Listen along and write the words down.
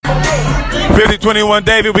5021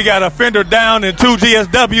 David, we got a fender down and 2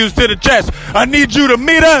 GSWs to the chest. I need you to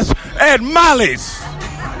meet us at Molly's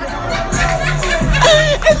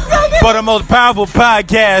for the most powerful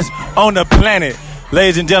podcast on the planet.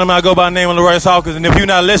 Ladies and gentlemen, I go by the name of Leroy Hawkins, and if you're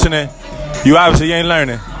not listening, you obviously ain't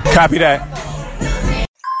learning. Copy that.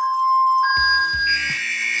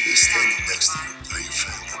 Standing next to you are your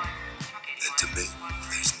family. And to me,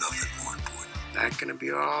 there's nothing more important. Not gonna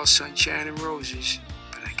be all sunshine and roses,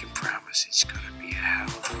 but I can promise it's gonna be a hell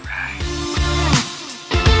of a ride.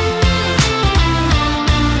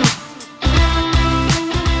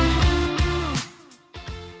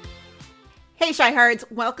 Hey Shyhards,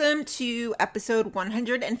 welcome to episode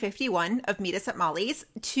 151 of Meet Us at Molly's.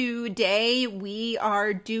 Today we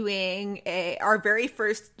are doing our very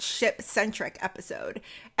first ship-centric episode,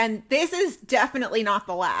 and this is definitely not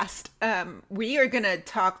the last. We are going to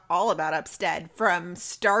talk all about Upstead from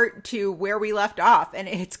start to where we left off, and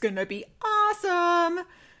it's going to be awesome.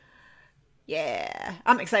 Yeah,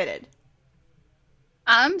 I'm excited.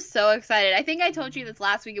 I'm so excited. I think I told you this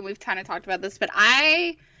last week, and we've kind of talked about this, but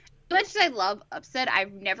as much as I love Upstead,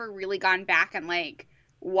 I've never really gone back and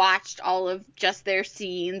watched all of just their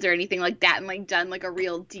scenes or anything like that and done a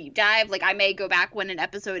real deep dive. I may go back when an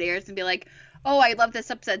episode airs and be like, oh, I love this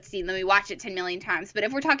Upstead scene, then we watch it 10 million times. But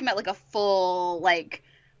if we're talking about a full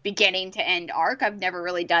beginning to end arc, I've never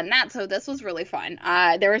really done that, so this was really fun.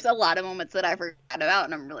 There was a lot of moments that I forgot about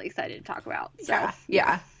and I'm really excited to talk about. So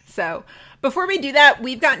yeah. So before we do that,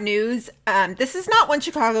 we've got news. This is not One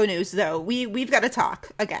Chicago news, though. We've got to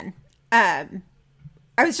talk again. I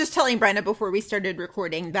was just telling Brenna before we started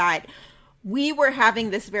recording that we were having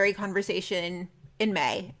this very conversation in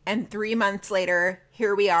May, and 3 months later,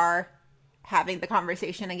 here we are having the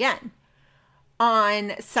conversation again.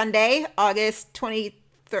 On Sunday, August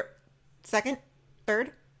 23rd,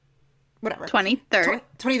 23rd.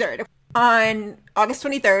 On August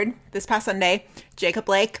 23rd, this past Sunday, Jacob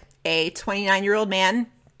Blake, a 29-year-old man,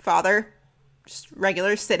 father, just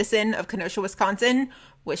regular citizen of Kenosha, Wisconsin,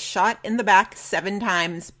 was shot in the back 7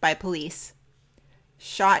 times by police.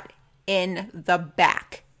 Shot in the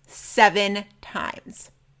back 7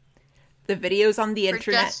 times. The video's on the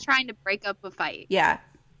internet. For just trying to break up a fight. Yeah,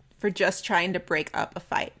 for just trying to break up a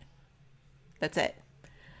fight. That's it.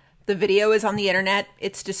 The video is on the internet.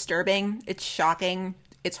 It's disturbing. It's shocking.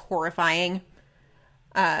 It's horrifying.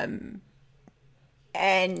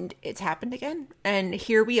 And it's happened again. And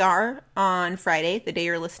here we are on Friday, the day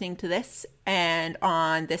you're listening to this. And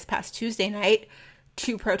on this past Tuesday night,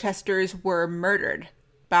 2 protesters were murdered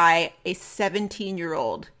by a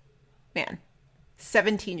 17-year-old man.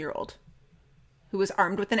 17-year-old. Who was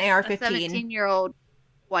armed with an AR-15. A 17-year-old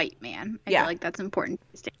white man. I feel like that's important.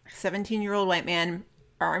 17-year-old white man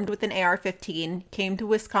armed with an AR-15 came to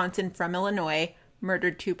Wisconsin from Illinois,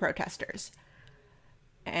 murdered 2 protesters.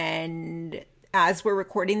 And as we're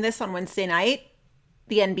recording this on Wednesday night,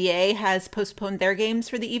 the NBA has postponed their games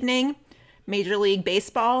for the evening. Major League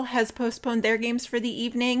Baseball has postponed their games for the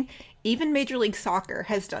evening. Even Major League Soccer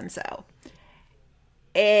has done so.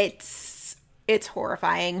 It's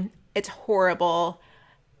horrifying. It's horrible.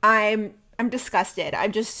 I'm disgusted.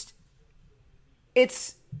 And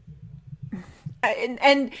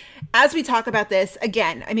as we talk about this,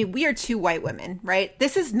 again, I mean, we are 2 white women, right?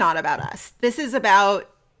 This is not about us. This is about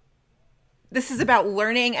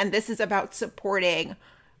learning, and this is about supporting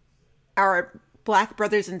our Black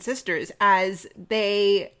brothers and sisters as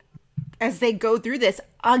they go through this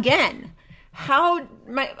again.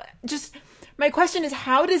 My question is,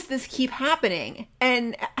 how does this keep happening?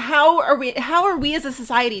 And how are we as a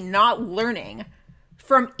society not learning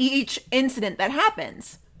from each incident that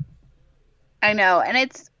happens? I know, and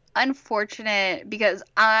it's unfortunate because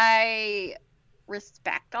I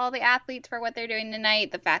respect all the athletes for what they're doing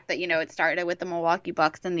tonight. The fact that, it started with the Milwaukee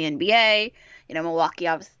Bucks and the NBA. Milwaukee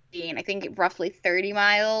obviously, and I think roughly 30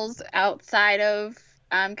 miles outside of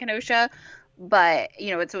Kenosha. But,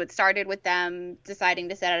 so it started with them deciding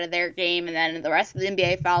to sit out of their game, and then the rest of the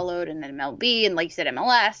NBA followed, and then MLB, and like you said,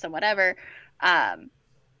 MLS and whatever.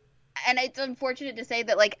 And it's unfortunate to say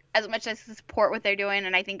that, as much as I support what they're doing,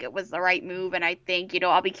 and I think it was the right move, and I think,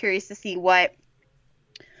 I'll be curious to see what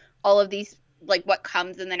all of these, what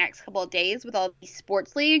comes in the next couple of days with all these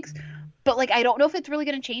sports leagues. But, I don't know if it's really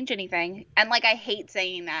going to change anything. And, I hate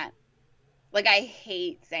saying that.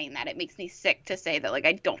 It makes me sick to say that,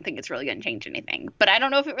 I don't think it's really going to change anything. But I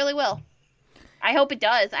don't know if it really will. I hope it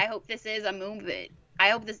does. I hope this is a movement. I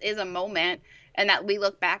hope this is a moment, and that we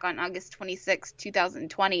look back on August 26,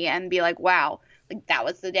 2020 and be like, wow, that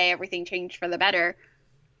was the day everything changed for the better.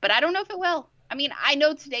 But I don't know if it will. I mean, I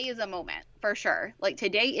know today is a moment for sure.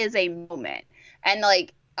 Today is a moment. And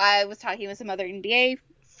I was talking with some other NBA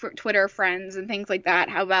Twitter friends and things like that,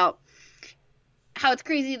 how it's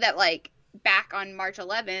crazy that, like, back on March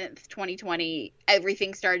 11th, 2020,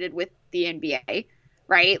 everything started with the NBA,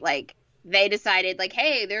 right? Like, they decided, like,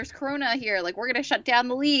 hey, there's Corona here. Like, we're going to shut down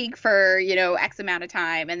the league for, X amount of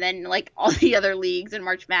time. And then, like, all the other leagues and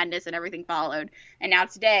March Madness and everything followed. And now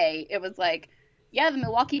today, it was like, yeah, the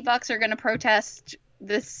Milwaukee Bucks are going to protest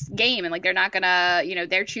this game. And, like, they're not going to,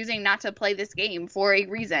 they're choosing not to play this game for a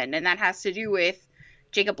reason. And that has to do with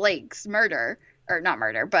Jacob Blake's murder. Or not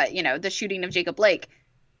murder, but, the shooting of Jacob Blake.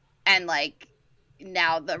 And, like,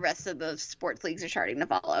 now the rest of the sports leagues are starting to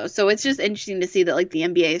follow. So it's just interesting to see that, like, the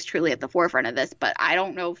NBA is truly at the forefront of this, but I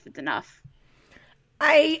don't know if it's enough.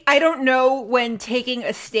 I don't know when taking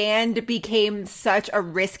a stand became such a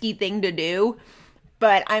risky thing to do,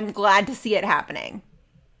 but I'm glad to see it happening.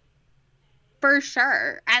 For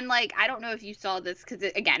sure. And, like, I don't know if you saw this because,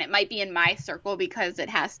 again, it might be in my circle because it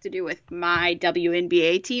has to do with my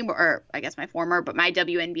WNBA team, or I guess my former, but my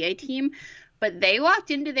WNBA team. But they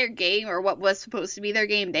walked into their game, or what was supposed to be their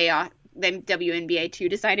game. Then WNBA 2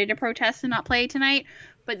 decided to protest and not play tonight.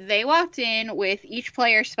 But they walked in with each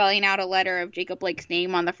player spelling out a letter of Jacob Blake's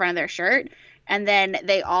name on the front of their shirt. And then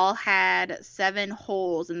they all had 7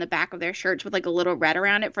 holes in the back of their shirts with, like, a little red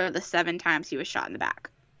around it for the 7 times he was shot in the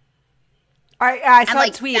back. I saw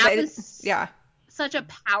like, a tweet. That was yeah. Such a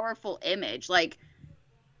powerful image. Like,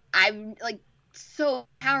 I'm, like, so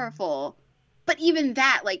powerful. But even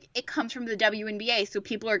that, like, it comes from the WNBA, so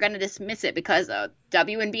people are going to dismiss it because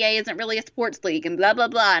WNBA isn't really a sports league and blah, blah,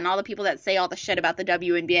 blah, and all the people that say all the shit about the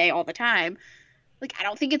WNBA all the time. Like, I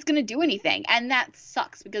don't think it's going to do anything. And that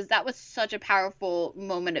sucks because that was such a powerful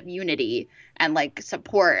moment of unity and, like,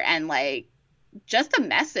 support and, like, just a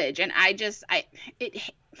message. And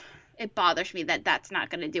it bothers me that that's not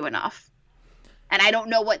going to do enough. And I don't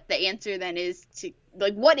know what the answer then is to,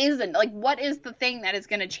 like, what is the thing that is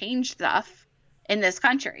going to change stuff in this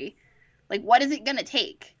country? Like, what is it going to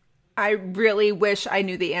take? I really wish I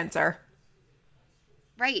knew the answer.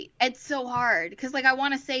 Right. It's so hard because, like, I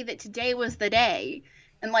want to say that today was the day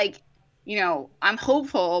and, like, I'm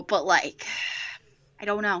hopeful, but, like, I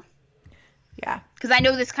don't know. Yeah. Because I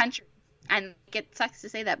know this country and it sucks to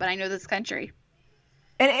say that, but I know this country.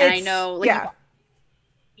 And I know, like, yeah.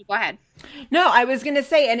 Go ahead. No, I was going to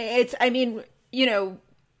say, and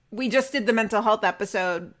we just did the mental health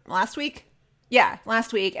episode last week. Yeah,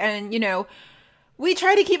 last week. And, we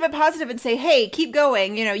try to keep it positive and say, hey, keep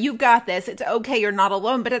going. You've got this. It's okay. You're not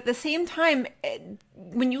alone. But at the same time,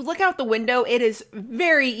 when you look out the window, it is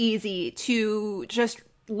very easy to just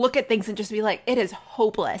look at things and just be like, it is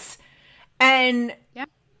hopeless. And yeah.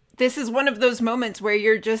 This is one of those moments where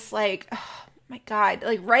you're just like, oh, my God,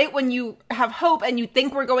 like right when you have hope and you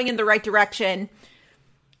think we're going in the right direction,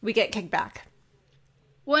 we get kicked back.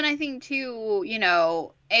 Well, and I think too,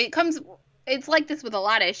 it's like this with a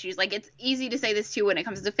lot of issues. Like, it's easy to say this too when it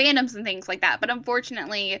comes to fandoms and things like that. But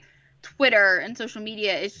unfortunately, Twitter and social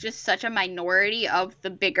media is just such a minority of the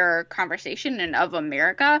bigger conversation and of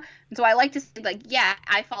America. And so I like to say, like, yeah,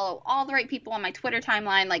 I follow all the right people on my Twitter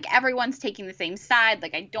timeline. Like, everyone's taking the same side.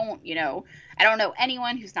 Like, I don't know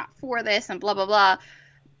anyone who's not for this and blah, blah, blah.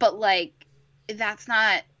 But, like, that's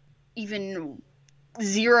not even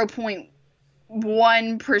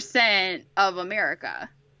 0.1% of America.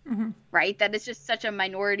 Mm-hmm. Right? That is just such a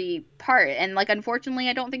minority part. And, like, unfortunately,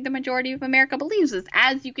 I don't think the majority of America believes this,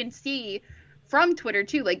 as you can see from Twitter,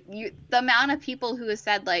 too. Like, the amount of people who have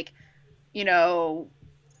said, like,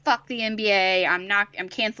 fuck the NBA, I'm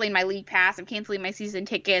canceling my league pass, I'm canceling my season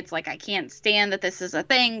tickets, like, I can't stand that this is a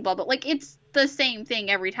thing, blah, blah. Like, it's the same thing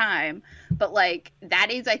every time. But, like, that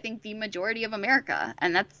is, I think, the majority of America.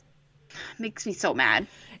 And that's makes me so mad.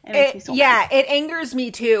 It makes me so mad. It angers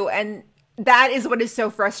me, too. And that is what is so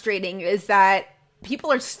frustrating, is that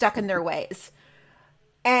people are stuck in their ways.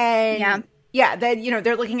 And then,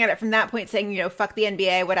 they're looking at it from that point saying, fuck the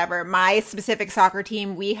NBA, whatever. My specific soccer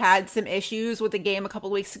team, we had some issues with a game a couple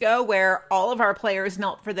weeks ago where all of our players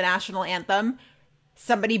knelt for the national anthem.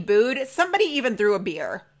 Somebody booed. Somebody even threw a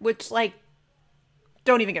beer, which, like,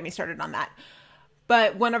 don't even get me started on that.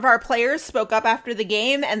 But one of our players spoke up after the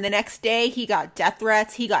game, and the next day he got death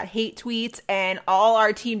threats, he got hate tweets, and all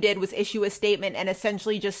our team did was issue a statement and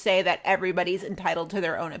essentially just say that everybody's entitled to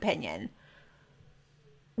their own opinion.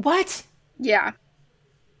 What? Yeah.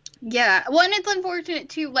 Yeah. Well, and it's unfortunate,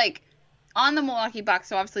 too, like, on the Milwaukee Bucks,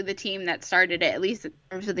 so obviously the team that started it, at least in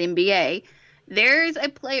terms of the NBA, there's a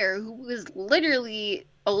player who was literally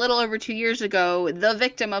a little over 2 years ago, the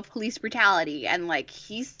victim of police brutality. And, like,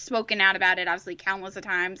 he's spoken out about it, obviously, countless of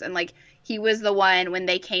times. And, like, he was the one, when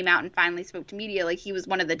they came out and finally spoke to media, like, he was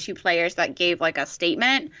one of the 2 players that gave, like, a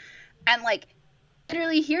statement. And, like,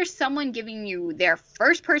 literally, here's someone giving you their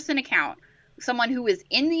first-person account, someone who is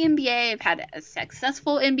in the NBA, have had a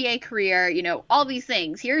successful NBA career, you know, all these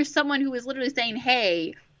things. Here's someone who is literally saying,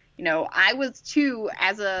 hey, you know, I was too,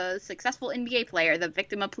 as a successful NBA player, the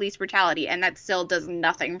victim of police brutality, and that still does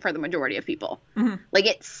nothing for the majority of people. Mm-hmm. Like,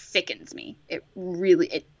 it sickens me. It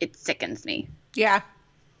really, it sickens me. Yeah.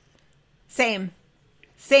 Same.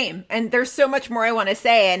 And there's so much more I want to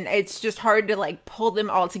say, and it's just hard to, like, pull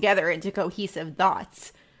them all together into cohesive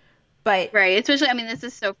thoughts. But right, especially, I mean, this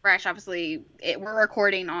is so fresh. Obviously, we're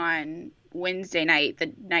recording on Wednesday night,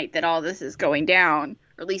 the night that all this is going down,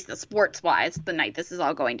 or at least the sports-wise, the night this is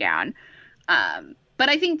all going down. But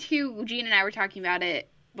I think, too, Gene and I were talking about it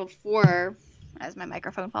before, as my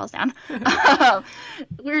microphone falls down.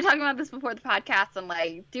 We were talking about this before the podcast, and,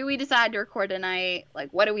 like, do we decide to record tonight?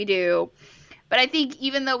 Like, what do we do? But I think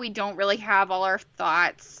even though we don't really have all our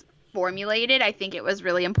thoughts formulated, I think it was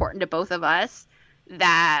really important to both of us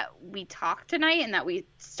that we talk tonight and that we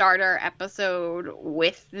start our episode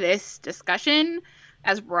with this discussion,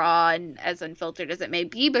 as raw and as unfiltered as it may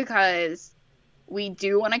be, because we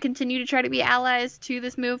do want to continue to try to be allies to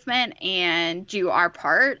this movement and do our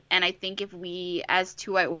part. And I think if we, as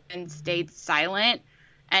Two White Women, stayed silent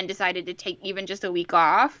and decided to take even just a week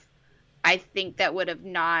off, I think that would have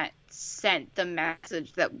not sent the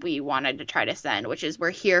message that we wanted to try to send, which is,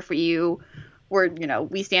 we're here for you. We're, you know,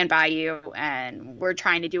 we stand by you, and we're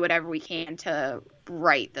trying to do whatever we can to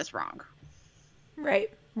right this wrong.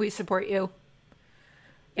 Right. We support you.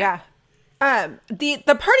 Yeah. The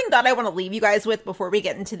parting thought I want to leave you guys with before we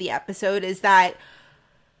get into the episode is that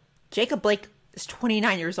Jacob Blake is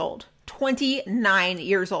 29 years old. 29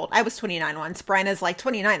 years old. I was 29 once. Brian is like,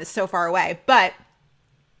 29 is so far away. But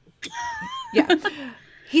yeah,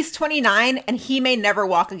 he's 29 and he may never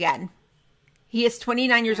walk again. He is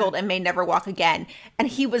 29 years old and may never walk again. And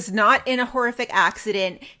he was not in a horrific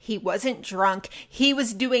accident. He wasn't drunk. He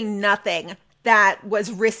was doing nothing that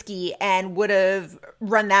was risky and would have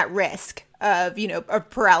run that risk of, you know, of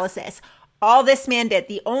paralysis. All this man did,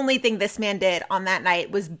 the only thing this man did on that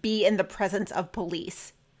night was be in the presence of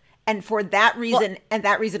police. And for that reason, and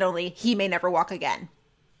that reason only, he may never walk again.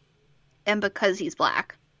 And because he's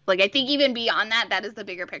black. Like, I think even beyond that, that is the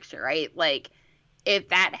bigger picture, right? Like, if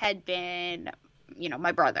that had been, you know,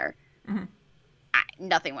 my brother, mm-hmm.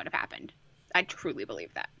 Nothing would have happened. I truly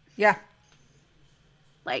believe that. Yeah.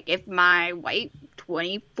 Like, if my white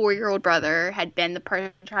 24-year-old brother had been the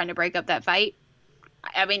person trying to break up that fight,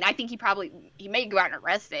 I mean, I think he may have gotten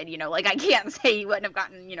arrested, you know, like, I can't say he wouldn't have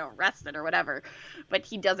gotten, you know, arrested or whatever, but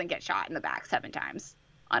he doesn't get shot in the back 7 times,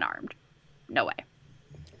 unarmed. No way.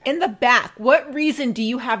 In the back? What reason do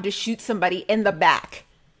you have to shoot somebody in the back?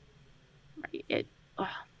 It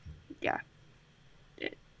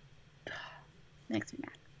makes me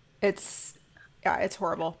mad. It's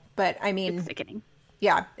horrible. But I mean, it's sickening.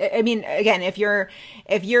 Yeah. I mean, again, if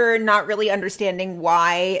you're not really understanding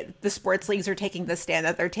why the sports leagues are taking the stand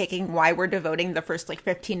that they're taking, why we're devoting the first like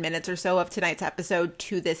 15 minutes or so of tonight's episode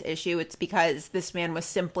to this issue, it's because this man was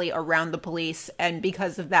simply around the police, and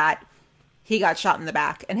because of that, he got shot in the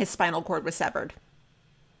back and his spinal cord was severed.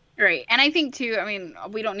 Right. And I think, too, I mean,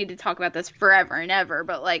 we don't need to talk about this forever and ever,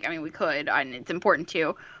 but, like, I mean, we could, and it's important,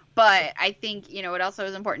 too. But I think, you know, it also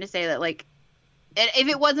is important to say that, like, if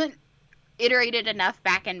it wasn't iterated enough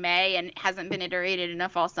back in May and hasn't been iterated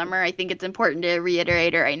enough all summer, I think it's important to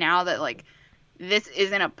reiterate it right now that, like, this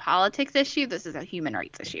isn't a politics issue. This is a human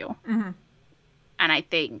rights issue. Mm-hmm. And I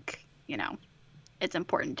think, you know, it's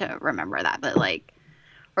important to remember that, like,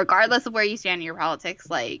 regardless of where you stand in your politics,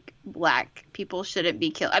 like, black people shouldn't be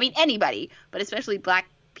killed. I mean, anybody, but especially black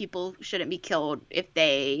people shouldn't be killed if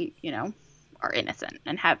they, you know, are innocent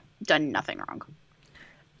and have done nothing wrong.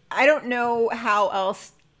 I don't know how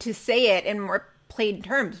else to say it in more plain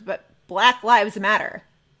terms, but Black Lives Matter.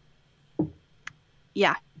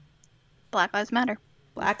 Yeah. Black Lives Matter.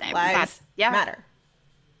 Black Lives Matter.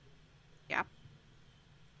 Yeah.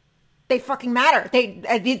 They fucking matter.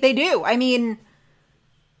 They do. I mean,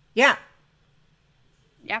 yeah.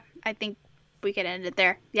 Yeah, I think we could end it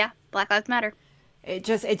there. Yeah, Black Lives Matter. It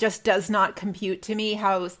just does not compute to me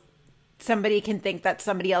how somebody can think that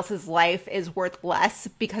somebody else's life is worth less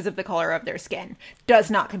because of the color of their skin.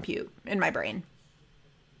 Does not compute in my brain.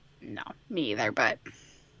 No, me either, but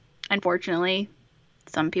unfortunately,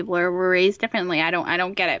 some people were raised differently. I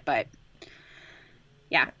don't get it, but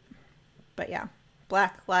yeah. But yeah,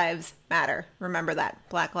 Black Lives Matter. Remember that.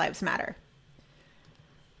 Black Lives Matter.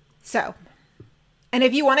 So, and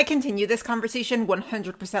if you want to continue this conversation,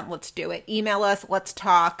 100% let's do it. Email us, let's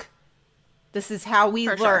talk. This is how we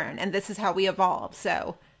learn, and this is how we evolve,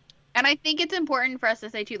 so. And I think it's important for us to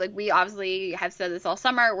say, too, like, we obviously have said this all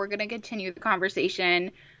summer. We're going to continue the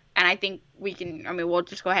conversation. And I think we'll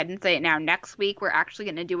just go ahead and say it now. Next week, we're actually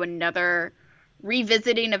going to do another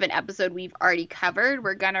revisiting of an episode we've already covered.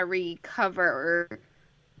 We're going to recover...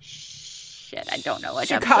 I don't know what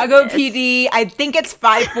Chicago PD. I think it's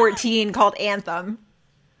 514 called Anthem.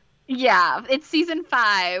 Yeah, it's season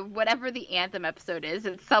 5, whatever the Anthem episode is.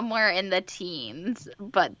 It's somewhere in the teens,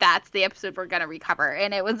 but that's the episode we're going to recover.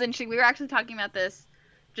 And it was interesting. We were actually talking about this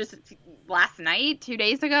just last night, 2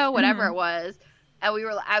 days ago, whatever it was. And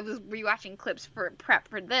I was rewatching clips for prep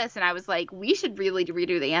for this, and I was like, we should really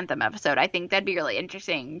redo the Anthem episode. I think that'd be really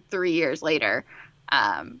interesting 3 years later.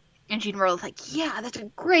 And Gene Merle was like, yeah, that's a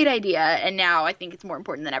great idea. And now I think it's more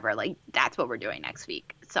important than ever. Like, that's what we're doing next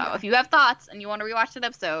week. So if you have thoughts and you want to rewatch that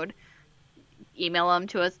episode, email them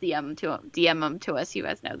to us, DM them to us. You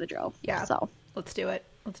guys know the drill. Yeah. So let's do it.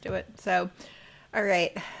 So, all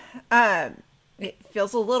right. It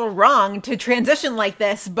feels a little wrong to transition like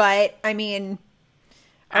this, but I mean,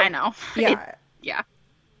 I know. Yeah. Yeah.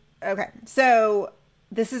 Okay. So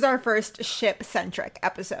this is our first ship-centric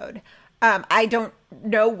episode. I don't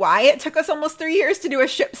know why it took us almost 3 years to do a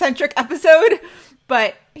ship-centric episode,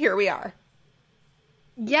 but here we are.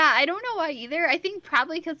 Yeah, I don't know why either. I think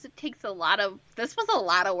probably because this was a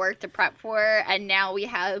lot of work to prep for, and now we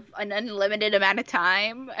have an unlimited amount of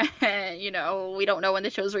time. We don't know when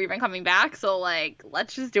the shows are even coming back, so, like,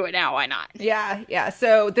 let's just do it now. Why not? Yeah.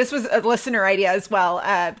 So this was a listener idea as well,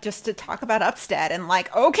 just to talk about Upstead, and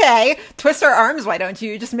like, okay, twist our arms, why don't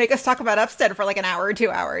you? Just make us talk about Upstead for like an hour or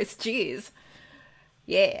 2 hours. Jeez.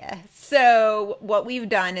 Yeah. So what we've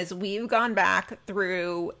done is we've gone back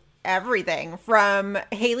through everything from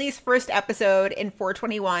Haley's first episode in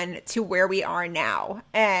 421 to where we are now.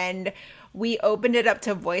 And we opened it up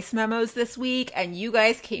to voice memos this week, and you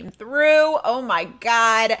guys came through. Oh my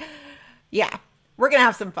God. Yeah, we're going to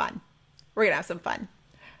have some fun.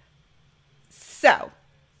 So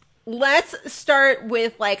let's start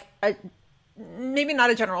with like maybe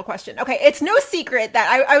not a general question. Okay, it's no secret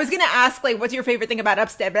that I was going to ask, like, what's your favorite thing about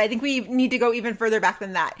Upstead? But I think we need to go even further back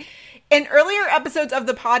than that. In earlier episodes of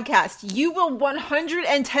the podcast, you will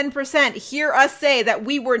 110% hear us say that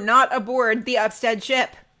we were not aboard the Upstead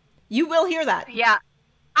ship. You will hear that. Yeah.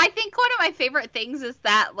 I think one of my favorite things is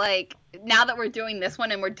that, like, now that we're doing this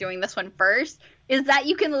one and we're doing this one first, is that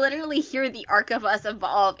you can literally hear the arc of us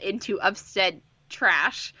evolve into Upstead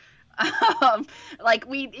trash.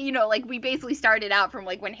 We basically started out from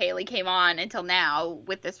like when Haley came on until now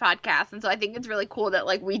with this podcast, and so I think it's really cool that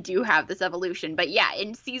like we do have this evolution. But yeah,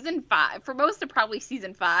 in season 5, for most of probably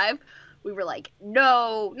season 5, we were like,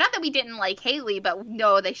 no, not that we didn't like Haley, but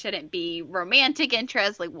no, they shouldn't be romantic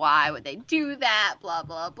interests. Like, why would they do that? Blah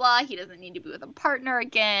blah blah. He doesn't need to be with a partner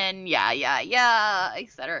again. Yeah,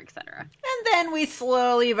 etc. And then we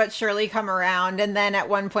slowly but surely come around, and then at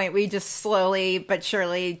one point we just slowly but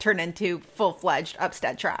surely turn into full-fledged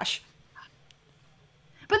Upstead trash.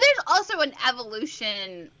 But there's also an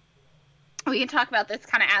evolution. We can talk about this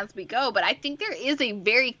kind of as we go, but I think there is a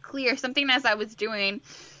very clear something as I was doing.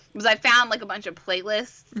 Because I found, like, a bunch of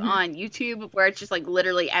playlists on YouTube where it's just, like,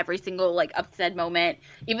 literally every single, like, Upstead moment.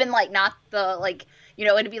 Even, like, not the, like,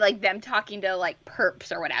 it'd be, like, them talking to, like,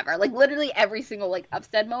 perps or whatever. Like, literally every single, like,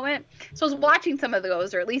 Upstead moment. So I was watching some of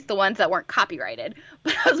those, or at least the ones that weren't copyrighted.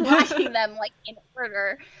 But I was watching them, like, in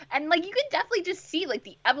order. And, like, you could definitely just see, like,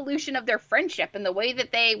 the evolution of their friendship and the way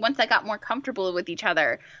that they, once they got more comfortable with each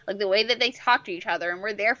other, like, the way that they talk to each other and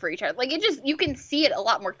were there for each other. Like, it just, you can see it a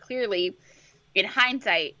lot more clearly in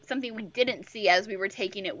hindsight, something we didn't see as we were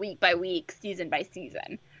taking it week by week, season by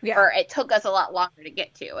season. Yeah. Or it took us a lot longer to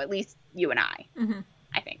get to, at least you and I,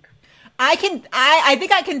 I think. I think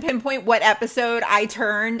I can pinpoint what episode I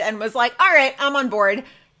turned and was like, all right, I'm on board.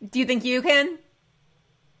 Do you think you can?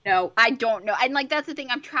 No, I don't know. And, like, that's the thing.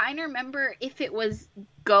 I'm trying to remember if it was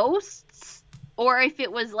Ghosts or if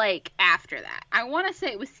it was, like, after that. I want to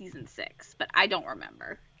say it was season 6, but I don't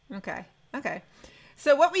remember. Okay.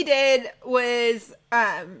 So what we did was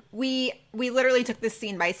we literally took this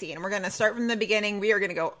scene by scene. We're going to start from the beginning. We are going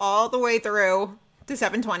to go all the way through to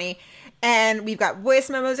 720. And we've got voice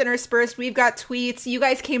memos interspersed. We've got tweets. You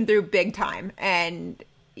guys came through big time. And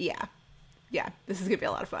yeah, this is going to be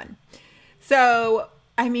a lot of fun. So,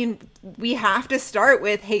 I mean, we have to start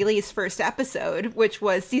with Haley's first episode, which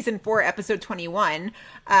was season 4, episode 21.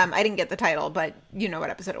 I didn't get the title, but you know what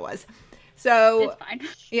episode it was. So, it's fine.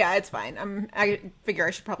 Yeah, it's fine. I figure I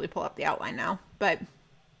should probably pull up the outline now, but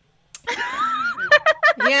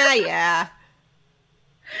Yeah.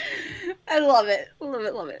 I love it.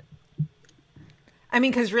 Love it. I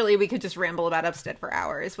mean, because really, we could just ramble about Upstead for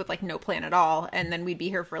hours with, like, no plan at all, and then we'd be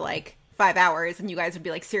here for, like, 5 hours, and you guys would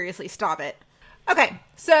be like, seriously, stop it. Okay,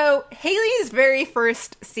 so Haley's very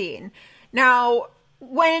first scene. Now,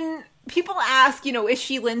 when people ask, you know, is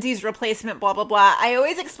she Lindsay's replacement, blah, blah, blah, I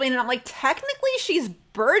always explain it. I'm like, technically, she's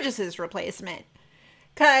Burgess's replacement.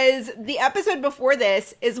 Because the episode before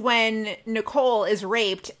this is when Nicole is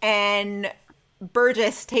raped, and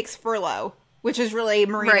Burgess takes furlough, which is really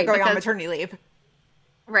Marina going on maternity leave.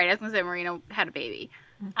 Right, I was going to say Marina had a baby.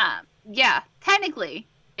 Yeah, technically,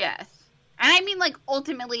 yes. And I mean, like,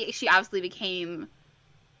 ultimately, she obviously became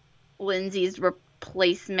Lindsay's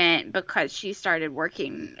replacement because she started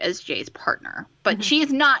working as Jay's partner. But she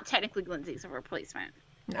is not technically Lindsay's replacement.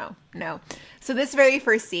 No. So this very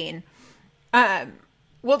first scene,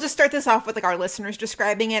 we'll just start this off with, like, our listeners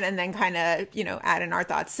describing it and then kind of, you know, add in our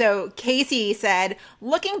thoughts. So Casey said,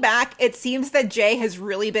 looking back, it seems that Jay has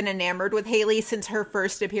really been enamored with Haley since her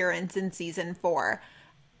first appearance in season 4.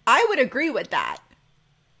 I would agree with that.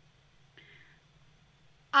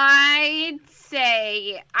 I'd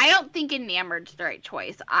say, I don't think enamored's the right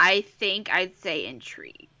choice. I think I'd say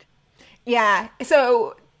intrigued. Yeah,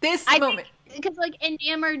 so this moment... Because, like,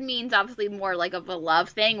 enamored means obviously more, like, of a love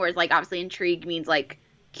thing, whereas, like, obviously intrigued means, like,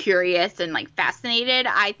 curious and, like, fascinated.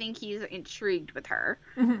 I think he's intrigued with her.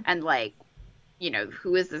 And, like, you know,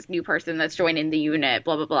 who is this new person that's joining the unit,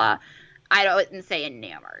 blah, blah, blah. I wouldn't say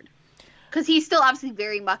enamored. Because he's still obviously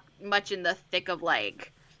very much in the thick of,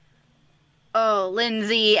 like, oh,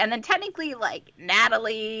 Lindsay, and then technically, like,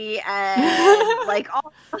 Natalie, and, like,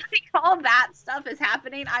 all that stuff is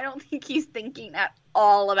happening. I don't think he's thinking at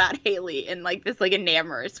all about Haley in, like, this, like,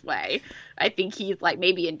 enamorous way. I think he's, like,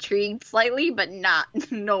 maybe intrigued slightly, but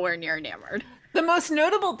nowhere near enamored. The most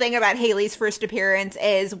notable thing about Haley's first appearance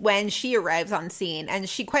is when she arrives on scene, and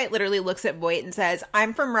she quite literally looks at Voight and says,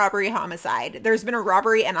 I'm from Robbery Homicide. There's been a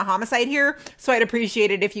robbery and a homicide here, so I'd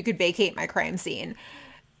appreciate it if you could vacate my crime scene.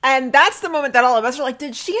 And that's the moment that all of us are like,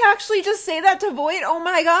 did she actually just say that to Voight? Oh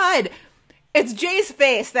my god. It's Jay's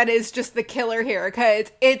face that is just the killer here,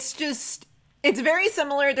 because it's very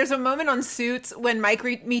similar. There's a moment on Suits when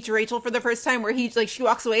Mike meets Rachel for the first time where she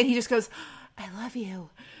walks away and he just goes, I love you.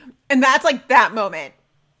 And that's like that moment.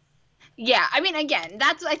 Yeah, I mean, again,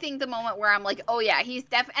 that's, I think, the moment where I'm like, oh yeah, he's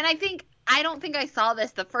and I don't think I saw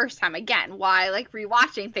this the first time. Again, why, like,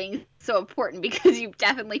 rewatching things is so important, because you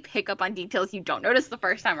definitely pick up on details you don't notice the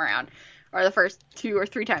first time around, or the first 2 or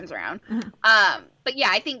 3 times around. But yeah,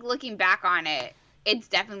 I think looking back on it, it's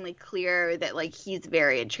definitely clear that, like, he's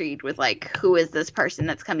very intrigued with, like, who is this person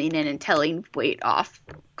that's coming in and telling Voight off,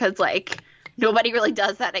 because, like, nobody really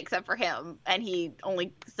does that except for him, and he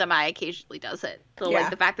only semi-occasionally does it. So,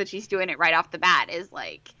 like, the fact that she's doing it right off the bat is,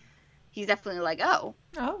 like, he's definitely like, oh.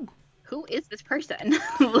 Who is this person?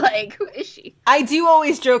 Like, who is she? I do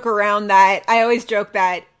always joke around that. I always joke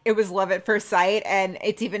that it was love at first sight, and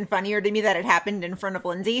it's even funnier to me that it happened in front of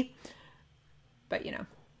Lindsay. But, you know.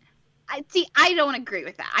 I don't agree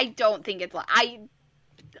with that. I don't think it's... I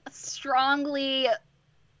strongly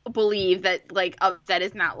believe that, like, Upstead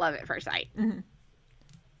is not love at first sight.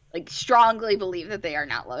 Like, strongly believe that they are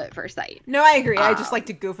not love at first sight. No, I agree. I just like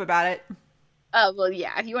to goof about it. Oh, well,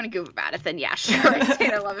 yeah, if you want to goof about it, then yeah, sure,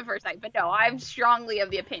 it's love at first sight. But no, I'm strongly of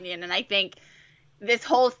the opinion, and I think this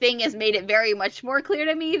whole thing has made it very much more clear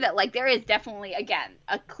to me that, like, there is definitely, again,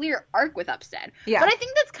 a clear arc with Upstead. Yeah. But I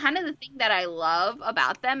think that's kind of the thing that I love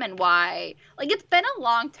about them, and why, like, it's been a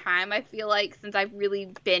long time, I feel like, since I've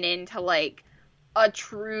really been into, like, a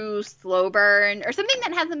true slow burn, or something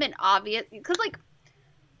that hasn't been obvious, because, like,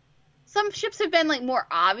 some ships have been, like, more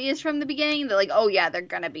obvious from the beginning. They're like, oh, yeah, they're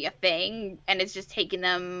gonna be a thing, and it's just taking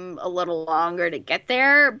them a little longer to get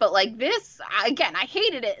there. But, like, this, again, I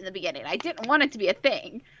hated it in the beginning. I didn't want it to be a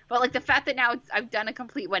thing. But, like, the fact that now I've done a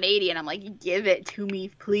complete 180, and I'm like, give it to me,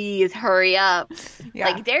 please, hurry up. Yeah.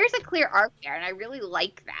 Like, there's a clear arc there, and I really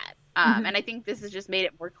like that. And I think this has just made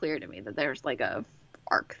it more clear to me that there's, like, a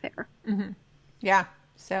arc there. Yeah.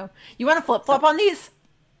 So, you want to flip-flop on these?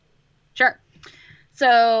 Sure.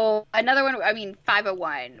 So, another one, I mean,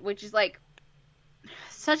 501, which is, like,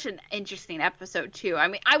 such an interesting episode, too. I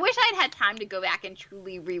mean, I wish I'd had time to go back and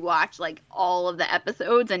truly rewatch, like, all of the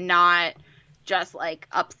episodes and not just, like,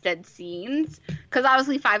 Upstead scenes. Because,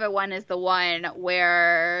 obviously, 501 is the one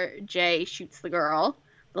where Jay shoots the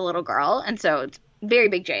little girl. And so, it's a very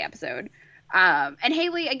big Jay episode. And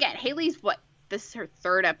Haley, again, Haley's, this is her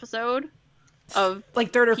 3rd episode of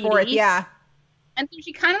like, 3rd or 4th, yeah. And so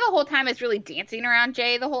she kind of the whole time is really dancing around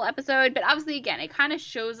Jay the whole episode. But obviously, again, it kind of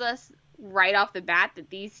shows us right off the bat that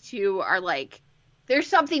these two are, like, there's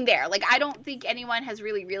something there. Like, I don't think anyone has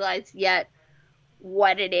really realized yet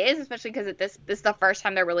what it is, especially because this is the first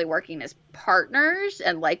time they're really working as partners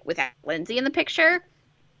and, like, without Lindsay in the picture.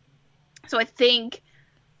 So I think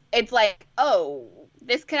it's like, oh,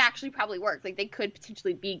 this could actually probably work. Like, they could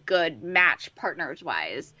potentially be good match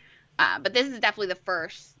partners-wise. But this is definitely the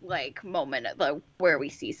first, like, moment where we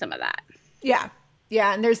see some of that. Yeah.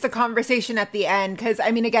 Yeah, and there's the conversation at the end, because,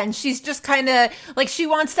 I mean, again, she's just kind of, like, she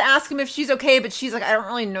wants to ask him if she's okay, but she's like, I don't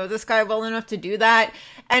really know this guy well enough to do that.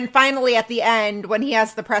 And finally, at the end, when he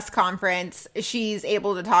has the press conference, she's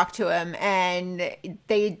able to talk to him, and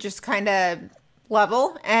they just kind of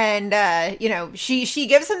level, and, you know, she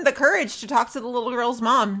gives him the courage to talk to the little girl's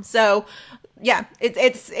mom. So, yeah,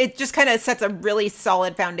 it just kind of sets a really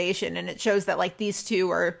solid foundation, and it shows that, like, these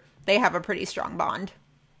two they have a pretty strong bond.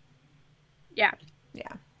 Yeah.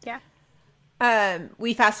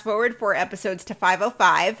 We fast forward 4 episodes to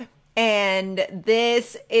 505, and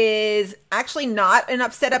this is actually not an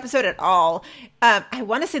upset episode at all. I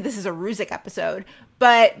want to say this is a Ruzek episode,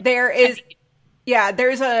 but there's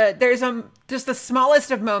just the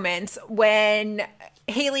smallest of moments when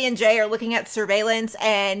Haley and Jay are looking at surveillance,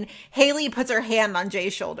 and Haley puts her hand on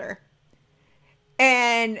Jay's shoulder,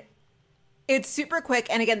 and it's super quick.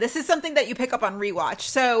 And again, this is something that you pick up on rewatch.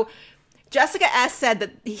 So Jessica S. said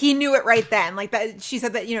that he knew it right then. Like, that, she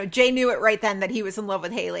said that, you know, Jay knew it right then that he was in love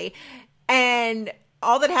with Haley. And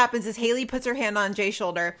all that happens is Haley puts her hand on Jay's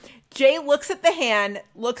shoulder. Jay looks at the hand,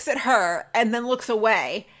 looks at her, and then looks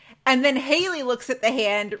away. And then Haley looks at the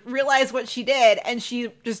hand, realizes what she did, and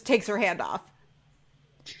she just takes her hand off.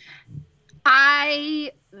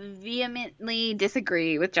 I vehemently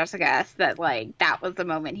disagree with Jessica S. that, like, that was the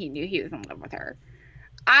moment he knew he was in love with her.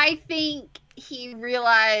 I think he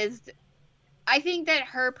realized... I think that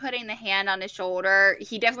her putting the hand on his shoulder,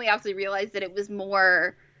 he definitely obviously realized that it was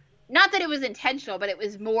more, not that it was intentional, but it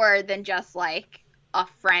was more than just, like, a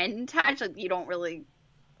friend touch. Like, you don't really,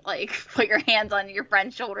 like, put your hands on your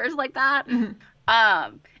friend's shoulders like that. Mm-hmm.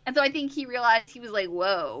 And so I think he realized, he was like,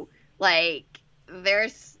 whoa, like,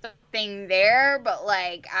 there's something there, but,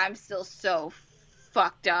 like, I'm still so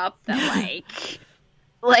fucked up that, like...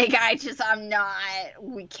 Like,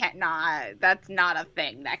 we can't not, that's not a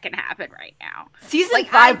thing that can happen right now. Season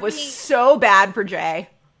 5 was so bad for Jay.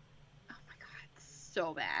 Oh my god,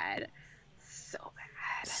 so bad. So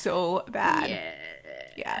bad. So bad.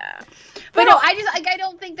 Yeah. But no, I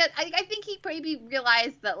don't think that, I think he maybe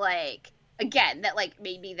realized that, like, again, that, like,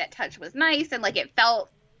 maybe that touch was nice, and, like, it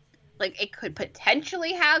felt like it could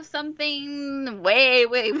potentially have something way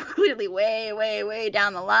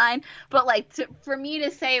down the line. But, like, for me to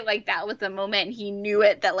say, like, that was the moment he knew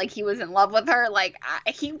it, that, like, he was in love with her, like,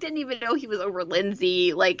 he didn't even know he was over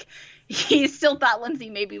Lindsay. Like, he still thought Lindsay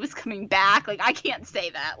maybe was coming back. Like, I can't say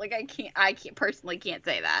that. Like, I personally can't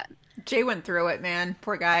say that. Jay went through it, man.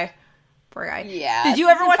 Poor guy. Yeah. Did you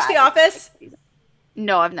ever watch The Office?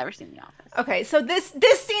 No, I've never seen The Office. Okay, so this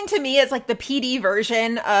scene to me is like the PD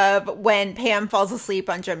version of when Pam falls asleep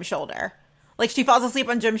on Jim's shoulder. Like, she falls asleep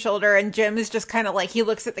on Jim's shoulder, and Jim is just kind of like, he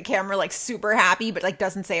looks at the camera like super happy, but like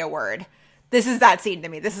doesn't say a word. This is that scene to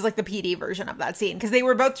me. This is like the PD version of that scene, because they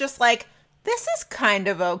were both just like, this is kind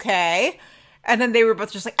of okay. And then they were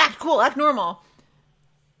both just like, act cool, act normal.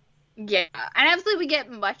 Yeah, and obviously we get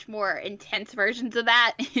much more intense versions of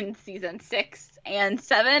that in season 6 and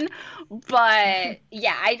 7, but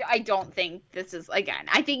yeah, I don't think this is, again,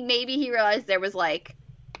 I think maybe he realized there was, like,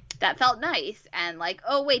 that felt nice, and, like,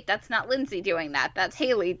 oh wait, that's not Lindsay doing that, that's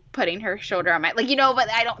Haley putting her shoulder on my, like, you know, but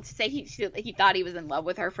I don't say he thought he was in love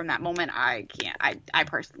with her from that moment. I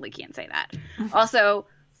personally can't say that. Also,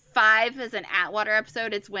 5 is an Atwater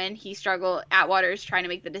episode. It's when Atwater's trying to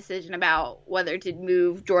make the decision about whether to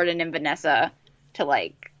move Jordan and Vanessa to,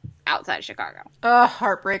 like, outside Chicago. Ugh,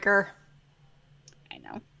 heartbreaker. I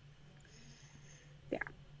know. Yeah.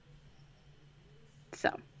 So.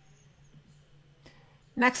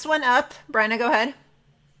 Next one up. Bryna, go ahead.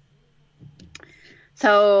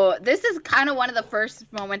 So this is kind of one of the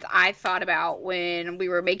first moments I thought about when we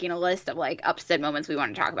were making a list of, like, upset moments we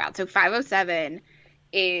want to talk about. So 507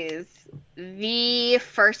 is the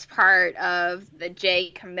first part of the Jay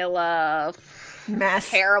Camilla mess,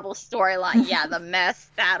 terrible storyline. Yeah, the mess,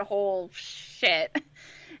 that whole shit.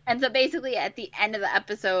 And so basically at the end of the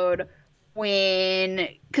episode,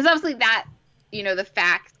 because obviously that, you know, the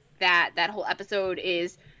fact that that whole episode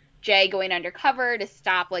is Jay going undercover to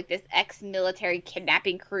stop, like, this ex-military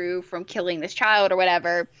kidnapping crew from killing this child or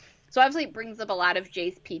whatever. So obviously it brings up a lot of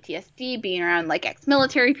Jay's PTSD, being around, like,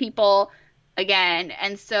 ex-military people again.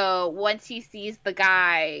 And so once he sees the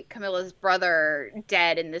guy, Camilla's brother,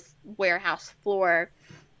 dead in this warehouse floor,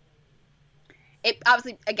 it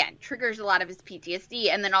obviously, again, triggers a lot of his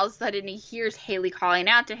PTSD. And then all of a sudden he hears Haley calling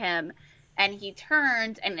out to him, and he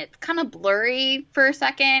turns, and it's kind of blurry for a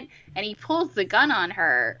second, and he pulls the gun on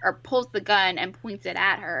her, or pulls the gun and points it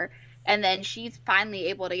at her. And then she's finally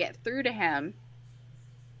able to get through to him.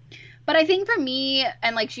 But I think for me,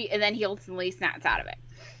 and then he ultimately snaps out of it.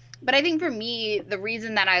 But I think for me, the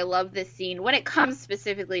reason that I love this scene, when it comes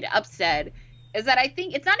specifically to Upstead, is that I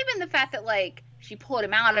think it's not even the fact that, like, she pulled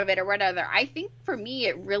him out of it or whatever. I think for me,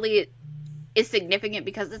 it really is significant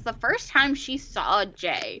because it's the first time she saw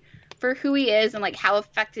Jay for who he is and, like, how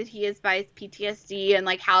affected he is by his PTSD and,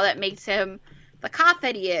 like, how that makes him the cop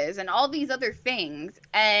that he is and all these other things.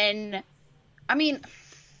 And, I mean,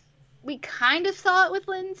 we kind of saw it with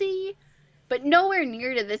Lindsay, but nowhere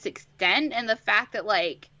near to this extent. And the fact that,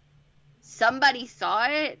 like, somebody saw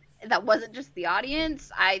it that wasn't just the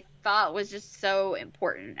audience, I thought was just so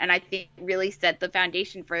important. And I think really set the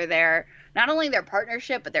foundation for not only their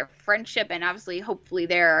partnership, but their friendship and obviously, hopefully,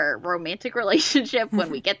 their romantic relationship when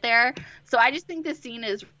we get there. So I just think this scene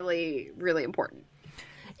is really, really important.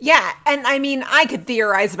 Yeah, and I mean, I could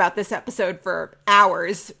theorize about this episode for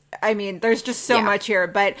hours. I mean, there's just so much here,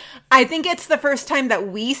 but I think it's the first time that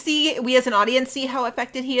we as an audience see how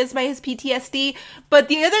affected he is by his PTSD. But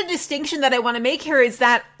the other distinction that I want to make here is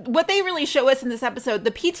that what they really show us in this episode, the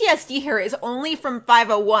PTSD here is only from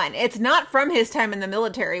 501. It's not from his time in the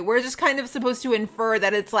military. We're just kind of supposed to infer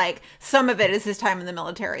that it's like some of it is his time in the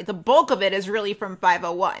military. The bulk of it is really from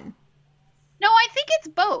 501. No, I think it's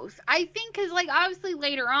both. I think because, like, obviously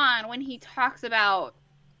later on when he talks about,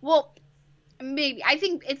 well, maybe, I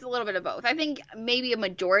think it's a little bit of both. I think maybe a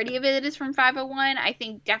majority of it is from 501. I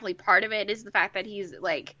think definitely part of it is the fact that he's,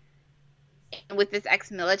 like, with this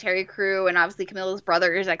ex-military crew, and obviously Camilla's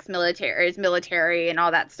brother is military and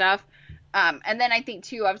all that stuff. And then I think,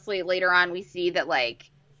 too, obviously later on we see that,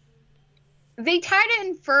 like, they try to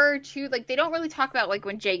infer, too, like, they don't really talk about, like,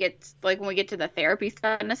 when Jay gets, like, when we get to the therapy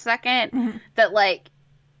stuff in a second, that, like,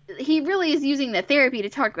 he really is using the therapy to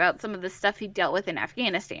talk about some of the stuff he dealt with in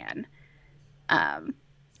Afghanistan.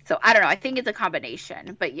 So, I don't know. I think it's a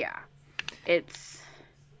combination. But, yeah. It's...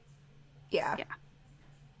 Yeah.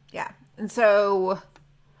 And so,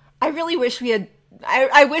 I really wish we had...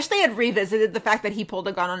 I wish they had revisited the fact that he pulled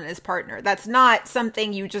a gun on his partner. That's not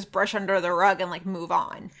something you just brush under the rug and, like, move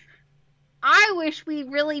on. I wish we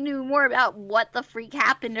really knew more about what the freak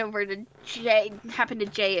happened to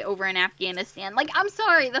Jay over in Afghanistan. Like, I'm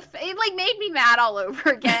sorry, it, like, made me mad all over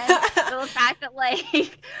again. So the fact that,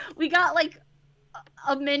 like, we got, like,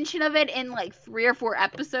 a mention of it in, like, 3 or 4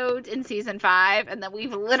 episodes in season 5, and then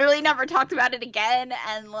we've literally never talked about it again,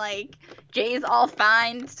 and, like, Jay's all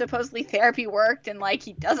fine, supposedly therapy worked, and, like,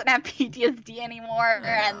 he doesn't have PTSD anymore,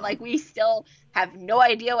 and, like, we still have no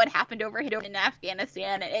idea what happened over him in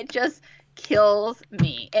Afghanistan, and it just kills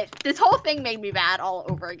me. This whole thing made me mad all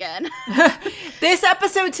over again. This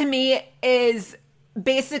episode to me is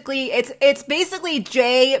basically it's basically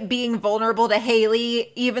Jay being vulnerable to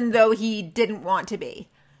Haley even though he didn't want to be.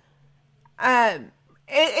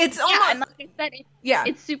 It's almost, and like I said,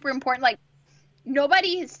 it's super important. Like,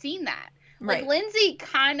 nobody has seen that. Like, Lindsay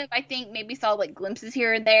kind of, I think, maybe saw, like, glimpses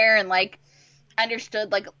here and there and, like,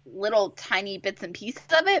 understood, like, little tiny bits and pieces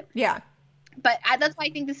of it. Yeah. But that's why I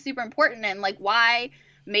think this is super important, and, like, why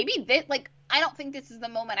maybe this, like, I don't think this is the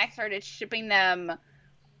moment I started shipping them,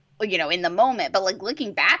 you know, in the moment, but, like,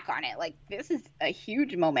 looking back on it, like, this is a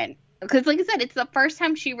huge moment. Because, like I said, it's the first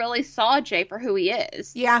time she really saw Jay for who he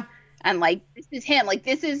is. Yeah. And, like, this is him. Like,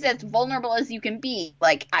 this is as vulnerable as you can be.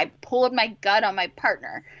 Like, I pulled my gut on my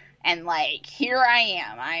partner, and, like, here I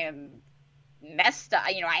am messed up.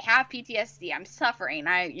 You know, I have PTSD. I'm suffering.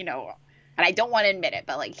 And I don't want to admit it,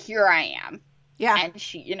 but, like, here I am. Yeah. And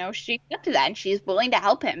she, you know, she got to that, and she's willing to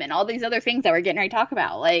help him, and all these other things that we're getting ready to talk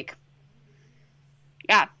about. Like,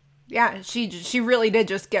 yeah. Yeah, she really did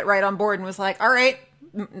just get right on board and was like, all right,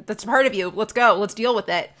 that's part of you. Let's go. Let's deal with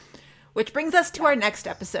it. Which brings us to our next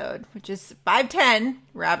episode, which is 510,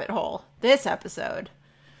 Rabbit Hole. This episode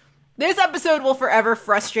will forever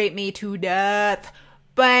frustrate me to death.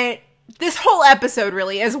 But this whole episode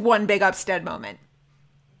really is one big Upstead moment.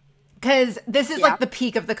 Because this is like the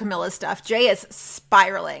peak of the Camilla stuff. Jay is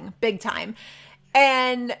spiraling big time.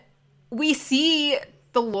 And we see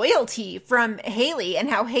the loyalty from Haley and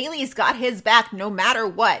how Haley's got his back no matter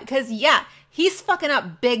what. Because, he's fucking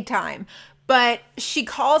up big time. But she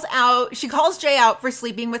calls Jay out for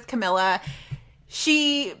sleeping with Camilla.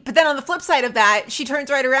 But then on the flip side of that, she turns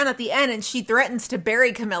right around at the end and she threatens to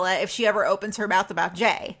bury Camilla if she ever opens her mouth about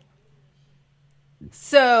Jay.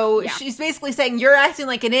 So she's basically saying, you're acting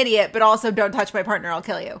like an idiot, but also don't touch my partner, I'll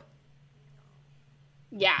kill you.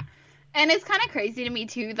 Yeah. And it's kind of crazy to me,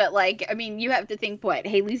 too, that, like, I mean, you have to think, what,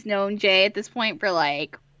 Haley's known Jay at this point for,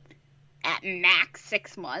 like, at max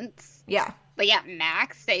 6 months? Yeah. Like, at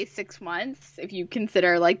max, say 6 months, if you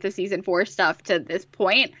consider, like, the season 4 stuff to this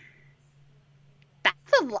point.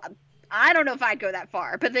 That's a lot. I don't know if I'd go that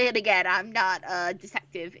far. But then again, I'm not a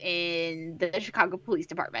detective in the Chicago Police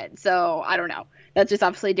Department. So, I don't know. That's just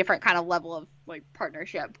obviously a different kind of level of, like,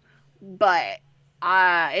 partnership. But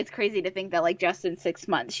it's crazy to think that, like, just in 6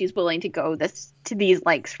 months, she's willing to go to these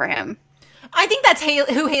lengths for him. I think that's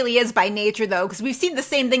who Haley is by nature, though, because we've seen the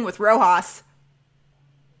same thing with Rojas.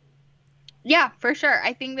 Yeah, for sure.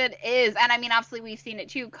 I think that is. And I mean, obviously, we've seen it,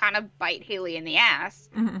 too, kind of bite Haley in the ass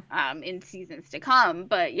in seasons to come.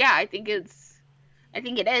 But, yeah, I think it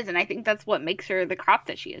is. And I think that's what makes her the crop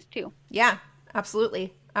that she is, too. Yeah,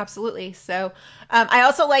 absolutely. Absolutely. So I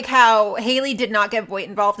also like how Haley did not get Voight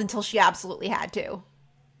involved until she absolutely had to.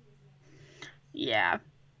 Yeah.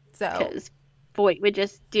 So because Voight would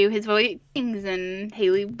just do his Voight things, and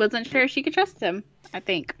Haley wasn't sure she could trust him, I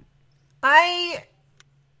think. Voight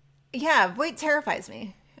terrifies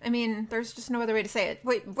me. I mean, there's just no other way to say it.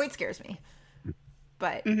 Voight scares me.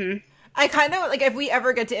 But I kind of, like, if we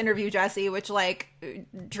ever get to interview Jesse, which, like,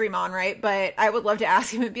 dream on, right? But I would love to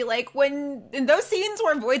ask him and be like, when, in those scenes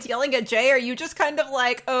where Voight's yelling at Jay, are you just kind of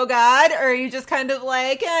like, oh God? Or are you just kind of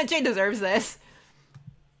like, Jay deserves this?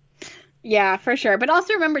 Yeah, for sure. But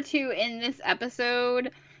also remember, too, in this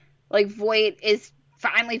episode, like, Voight is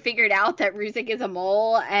finally figured out that Ruzek is a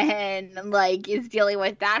mole and, like, is dealing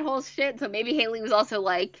with that whole shit. So maybe Haley was also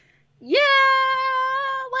like, yeah,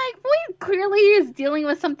 like, Voight clearly is dealing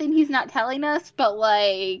with something he's not telling us, but,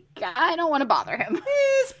 like, I don't want to bother him.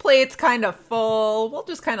 His plate's kind of full. We'll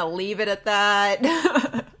just kind of leave it at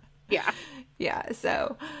that. Yeah. Yeah,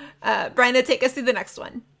 so, Bryna, take us through the next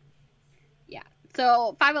one. Yeah.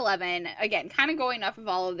 So, 511, again, kind of going off of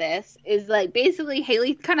all of this, is, like, basically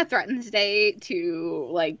Haley kind of threatens Jay to,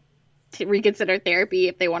 like, to reconsider therapy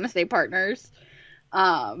if they want to stay partners.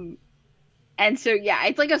 And so, yeah,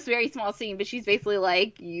 it's like a very small scene, but she's basically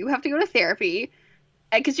like, you have to go to therapy.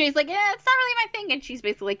 Because Jay's like, yeah, it's not really my thing. And she's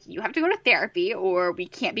basically like, you have to go to therapy or we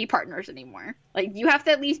can't be partners anymore. Like, you have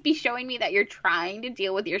to at least be showing me that you're trying to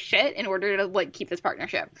deal with your shit in order to, like, keep this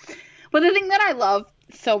partnership. But the thing that I love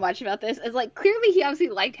so much about this is, like, clearly he obviously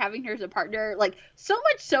liked having her as a partner, like, so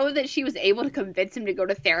much so that she was able to convince him to go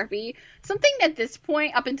to therapy. Something at this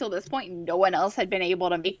point, up until this point, no one else had been able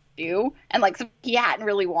to make do. And, like, something he hadn't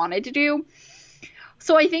really wanted to do.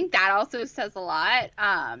 So I think that also says a lot.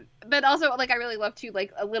 But also, like, I really love, too,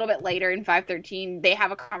 like, a little bit later in 513, they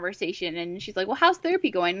have a conversation, and she's like, well, how's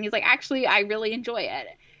therapy going? And he's like, actually, I really enjoy it.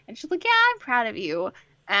 And she's like, yeah, I'm proud of you.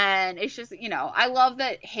 And it's just, you know, I love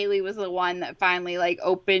that Haley was the one that finally, like,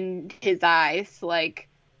 opened his eyes to, like,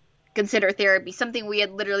 consider therapy. Something we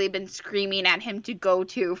had literally been screaming at him to go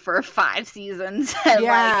to for 5 seasons. And,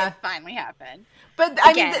 like, it finally happened. But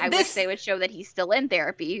I Again, mean, I wish they would show that he's still in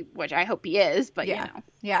therapy, which I hope he is, but, you know.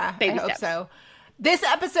 Yeah, I hope steps. so. This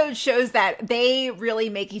episode shows that they really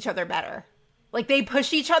make each other better. Like, they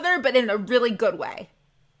push each other, but in a really good way.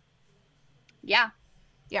 Yeah.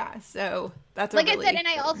 Yeah, so that's like I said, and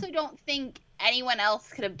I also don't think anyone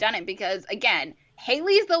else could have done it because, again,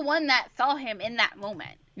 Haley's the one that saw him in that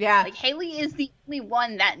moment. Yeah. Like, Haley is the only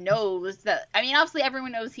one that knows that. I mean, obviously,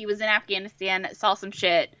 everyone knows he was in Afghanistan, saw some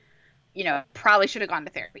shit, you know, probably should have gone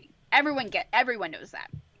to therapy. Everyone knows that.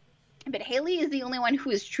 But Haley is the only one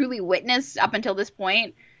who has truly witnessed, up until this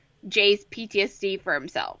point, Jay's PTSD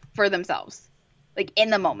for themselves. Like, in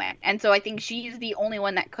the moment. And so I think she's the only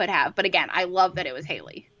one that could have. But again, I love that it was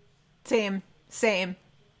Haley. Same.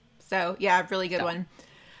 So, yeah, really good one.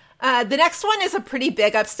 The next one is a pretty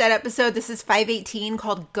big Upstead episode. This is 518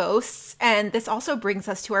 called Ghosts. And this also brings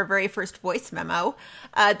us to our very first voice memo.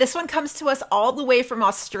 This one comes to us all the way from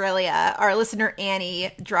Australia. Our listener,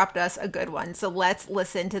 Annie, dropped us a good one. So let's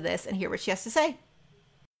listen to this and hear what she has to say.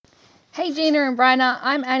 Hey Gina and Bryna,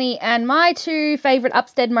 I'm Annie, and my 2 favourite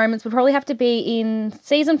Upstead moments would probably have to be in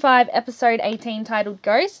Season 5, Episode 18, titled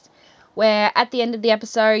Ghost, where at the end of the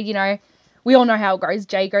episode, you know, we all know how it goes.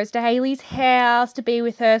 Jay goes to Haley's house to be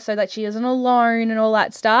with her so that she isn't alone and all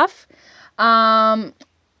that stuff. Like,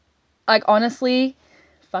 honestly,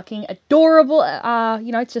 fucking adorable.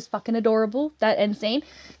 You know, it's just fucking adorable, that end scene,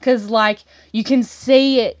 because, like, you can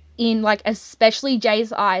see it in, like, especially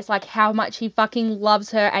Jay's eyes, like, how much he fucking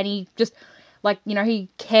loves her, and he just, like, you know, he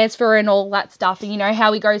cares for her and all that stuff, and, you know,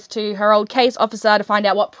 how he goes to her old case officer to find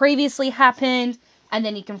out what previously happened, and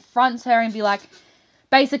then he confronts her and be like,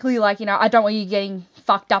 basically, like, you know, I don't want you getting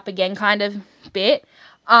fucked up again kind of bit.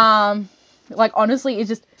 Like, honestly, it's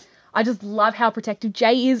just, I just love how protective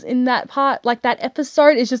Jay is in that part. Like, that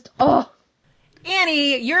episode is just, oh.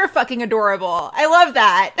 Annie, you're fucking adorable. I love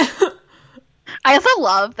that. I also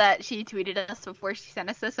love that she tweeted us before she sent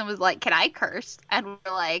us this and was like, can I curse? And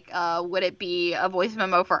we're like, would it be a voice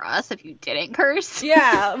memo for us if you didn't curse?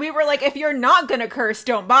 Yeah, we were like, if you're not gonna curse,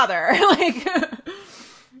 don't bother. Like,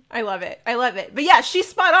 I love it. I love it. But yeah, she's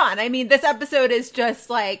spot on. I mean, this episode is just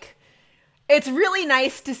like, it's really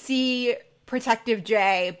nice to see Protective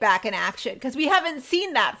Jay back in action, because we haven't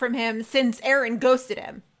seen that from him since Aaron ghosted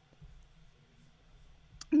him.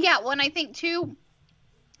 Yeah, well, and I think, too,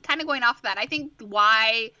 kind of going off of that, I think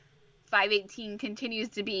why 518 continues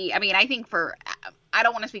to be, I mean, I think for, I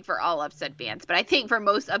don't want to speak for all Upstead fans, but I think for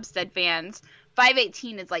most Upstead fans,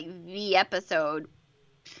 518 is like the episode,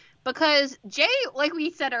 because Jay, like we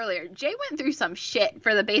said earlier, Jay went through some shit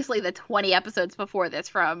for basically the 20 episodes before this,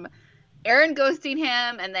 from Aaron ghosting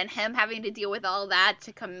him and then him having to deal with all that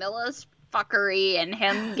to Camilla's fuckery and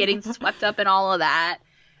him getting swept up in all of that.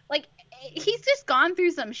 Like, he's just gone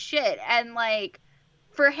through some shit, and like,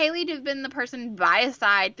 for Haley to have been the person by his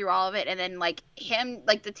side through all of it, and then, like, him,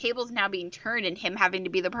 like, the tables now being turned and him having to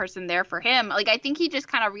be the person there for him, like, I think he just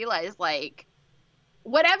kind of realized, like,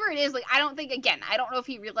 whatever it is, like, I don't know if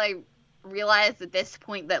he realized at this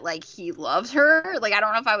point that, like, he loves her. Like, I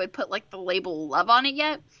don't know if I would put, like, the label love on it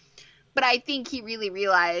yet, but I think he really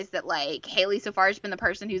realized that, like, Haley so far has been the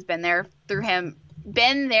person who's been there for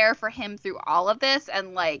him through all of this,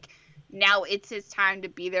 and, like, now it's his time to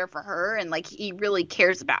be there for her, and like, he really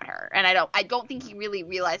cares about her. And I don't think he really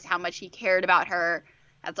realized how much he cared about her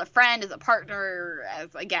as a friend, as a partner,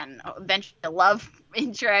 as, again, eventually a love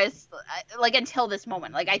interest, like, until this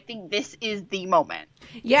moment. Like, I think this is the moment.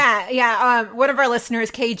 Yeah. One of our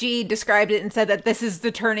listeners, KG, described it and said that this is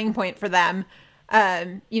the turning point for them.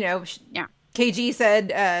 Yeah. KG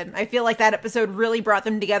said, I feel like that episode really brought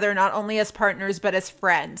them together, not only as partners, but as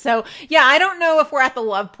friends. So, yeah, I don't know if we're at the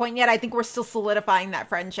love point yet. I think we're still solidifying that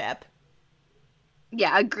friendship.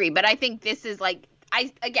 Yeah, I agree. But I think this is like, I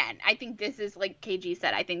think this is, like KG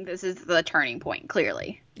said, I think this is the turning point,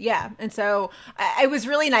 clearly. Yeah, and so it was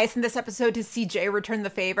really nice in this episode to see Jay return the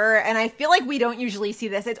favor, and I feel like we don't usually see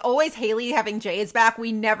this. It's always Haley having Jay's back.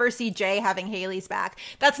 We never see Jay having Haley's back.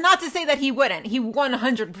 That's not to say that he wouldn't. He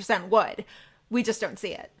 100% would. We just don't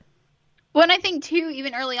see it. Well, and I think, too,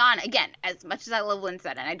 even early on, again, as much as I love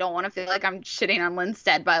Linstead, and I don't want to feel like I'm shitting on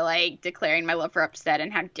Linstead by, like, declaring my love for Upstead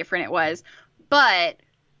and how different it was, but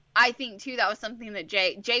I think, too, that was something that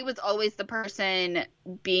Jay was always the person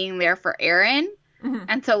being there for Aaron. Mm-hmm.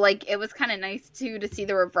 And so, like, it was kind of nice, too, to see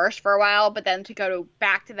the reverse for a while, but then to go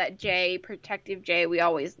back to that Jay, protective Jay we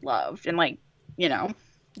always loved. And, like, you know.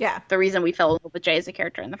 Yeah. The reason we fell in love with Jay as a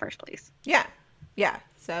character in the first place. Yeah. Yeah.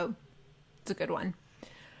 So, it's a good one.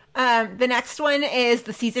 The next one is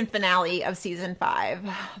the season finale of season 5.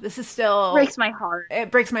 This is still... breaks my heart.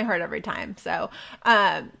 It breaks my heart every time. So,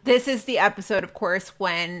 this is the episode, of course,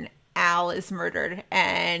 when Al is murdered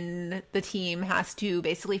and the team has to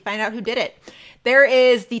basically find out who did it. There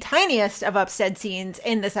is the tiniest of Upstead scenes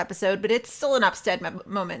in this episode, but it's still an Upstead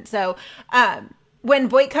moment. So, when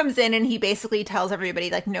Voight comes in and he basically tells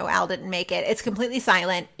everybody, like, no, Al didn't make it, it's completely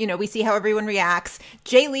silent. You know, we see how everyone reacts.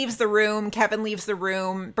 Jay leaves the room. Kevin leaves the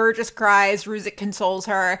room. Burgess cries. Ruzek consoles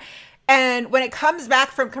her. And when it comes back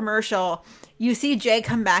from commercial, you see Jay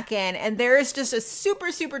come back in, and there is just a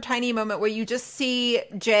super, super tiny moment where you just see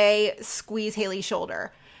Jay squeeze Haley's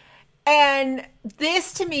shoulder. And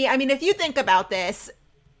this, to me, I mean, if you think about this,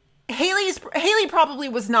 Haley probably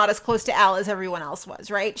was not as close to Al as everyone else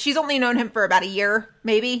was, right? She's only known him for about a year,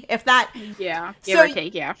 maybe, if that. Yeah, give or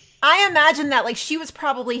take, yeah. I imagine that, like, she was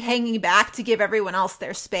probably hanging back to give everyone else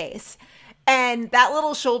their space. And that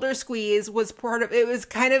little shoulder squeeze was part of, it was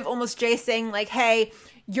kind of almost Jay saying, like, hey,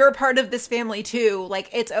 you're part of this family too. Like,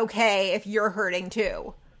 it's okay if you're hurting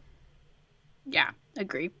too. Yeah,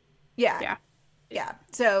 agree. Yeah.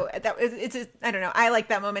 So I don't know. I like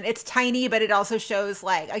that moment. It's tiny, but it also shows,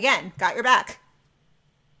 like, again, got your back.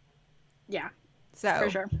 Yeah. So for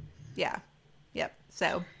sure. Yeah. Yep.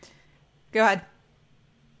 So go ahead.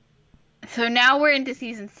 So now we're into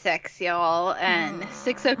season 6, y'all, and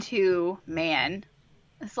 602, man,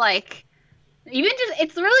 it's like,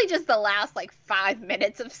 it's really just the last, like, 5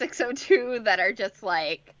 minutes of 602 that are just,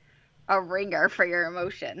 like, a ringer for your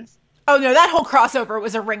emotions. Oh, no, that whole crossover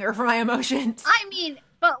was a ringer for my emotions. I mean,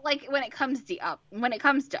 but, like, when it comes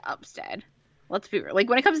to Upstead, let's be real, like,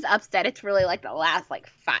 when it comes to Upstead, it's really, like, the last, like,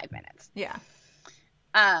 5 minutes. Yeah.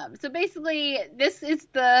 So basically, this is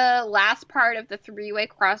the last part of the 3-way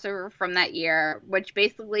crossover from that year, which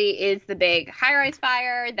basically is the big high-rise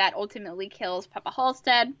fire that ultimately kills Papa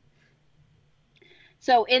Halstead.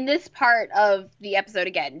 So in this part of the episode,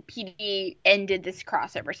 again, PD ended this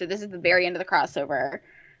crossover. So this is the very end of the crossover.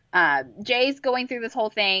 Jay's going through this whole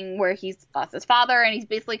thing where he's lost his father and he's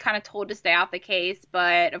basically kind of told to stay off the case.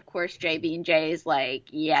 But of course, Jay being Jay is like,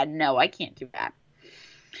 yeah, no, I can't do that.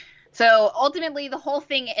 So ultimately, the whole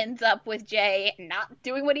thing ends up with Jay not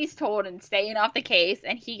doing what he's told and staying off the case,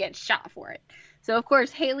 and he gets shot for it. So of course,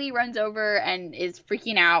 Haley runs over and is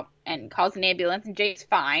freaking out and calls an ambulance, and Jay's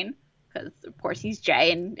fine. Because, of course, he's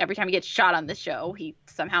Jay, and every time he gets shot on this show, he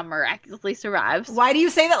somehow miraculously survives. Why do you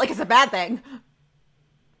say that like it's a bad thing?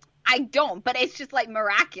 I don't, but it's just, like,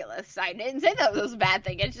 miraculous. I didn't say that was a bad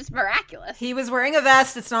thing. It's just miraculous. He was wearing a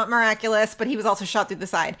vest. It's not miraculous, but he was also shot through the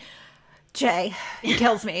side. Jay, he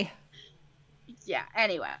kills me. Yeah,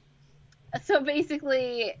 anyway. So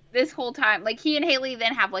basically, this whole time, like, he and Haley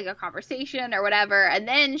then have, like, a conversation or whatever, and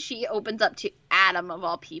then she opens up to Adam, of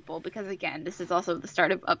all people, because, again, this is also the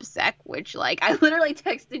start of Upsec, which, like, I literally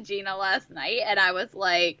texted Gina last night, and I was,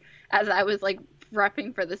 like, as I was, like,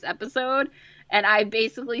 prepping for this episode, and I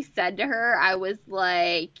basically said to her, I was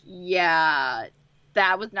like, yeah,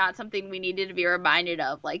 that was not something we needed to be reminded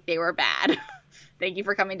of, like, they were bad. Thank you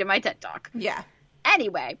for coming to my TED Talk. Yeah.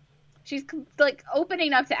 Anyway. She's, like,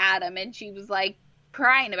 opening up to Adam, and she was, like,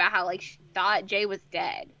 crying about how, like, she thought Jay was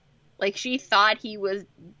dead. Like, she thought he was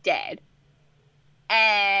dead.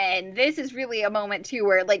 And this is really a moment, too,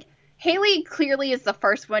 where, like, Haley clearly is the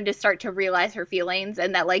first one to start to realize her feelings,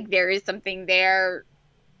 and that, like, there is something there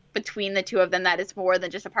between the two of them that is more than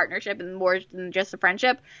just a partnership and more than just a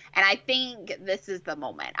friendship. And I think this is the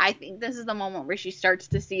moment. I think this is the moment where she starts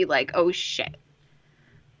to see, like, oh, shit.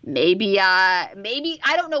 Maybe, I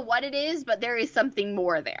don't know what it is, but there is something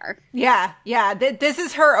more there. Yeah. This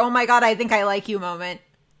is her, oh my god, I think I like you moment.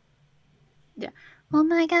 Yeah. Oh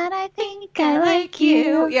my god, I think I like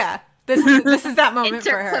you. Yeah. This is that moment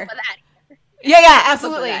for her. Clip of that here. Yeah,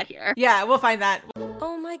 absolutely. Clip of that here. Yeah, we'll find that.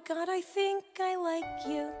 Oh my god, I think I like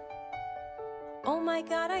you. Oh my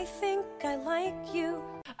god, I think I like you.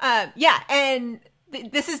 Yeah, and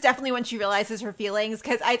this is definitely when she realizes her feelings,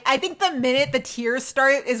 because I think the minute the tears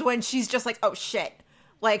start is when she's just like, oh shit,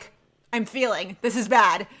 like, I'm feeling, this is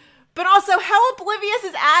bad. But also, how oblivious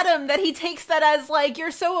is Adam that he takes that as, like, you're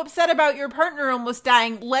so upset about your partner almost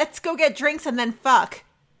dying, let's go get drinks and then fuck.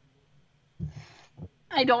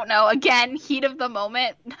 I don't know. Again, heat of the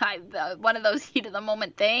moment, one of those heat of the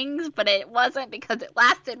moment things, but it wasn't because it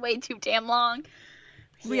lasted way too damn long.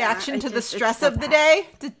 Reaction to the stress of the day?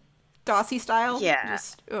 Dawsey style? Yeah.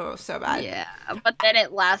 Just, oh, so bad. Yeah, but then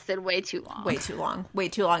it lasted way too long. Way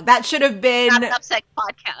too long. That should have been... Not an Upsec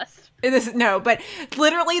podcast. No, but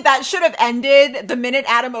literally that should have ended the minute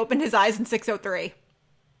Adam opened his eyes in 6:03.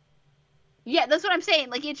 Yeah, that's what I'm saying.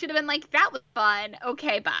 Like, it should have been like, that was fun.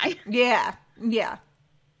 Okay, bye. Yeah.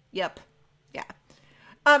 Yep. Yeah.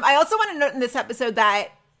 I also want to note in this episode that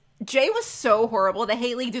Jay was so horrible to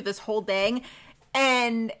Haley through this whole thing.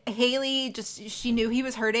 And Haley she knew he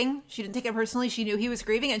was hurting. She didn't take it personally. She knew he was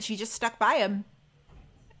grieving, and she just stuck by him.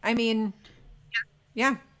 I mean,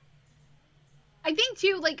 yeah. I think,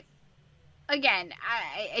 too, like, again,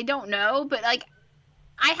 I don't know, but, like,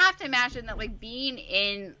 I have to imagine that, like, being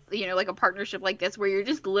in, you know, like, a partnership like this where you're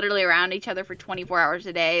just literally around each other for 24 hours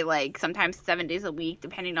a day, like, sometimes 7 days a week,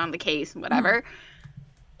 depending on the case and whatever.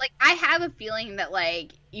 Like, I have a feeling that,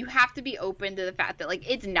 like, you have to be open to the fact that, like,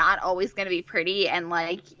 it's not always going to be pretty, and,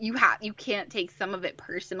 like, you can't take some of it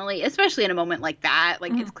personally, especially in a moment like that.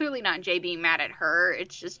 Like, it's clearly not Jay being mad at her.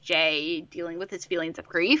 It's just Jay dealing with his feelings of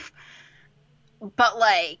grief. But,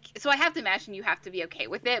 like, so I have to imagine you have to be okay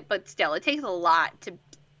with it, but still, it takes a lot to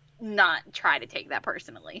not try to take that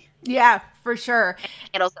personally. Yeah, for sure.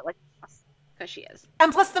 And also, like, because she is.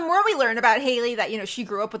 And plus, the more we learn about Haley, that, you know, she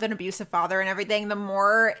grew up with an abusive father and everything, the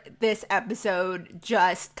more this episode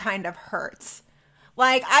just kind of hurts.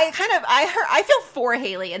 Like, I feel for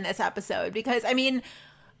Haley in this episode because, I mean,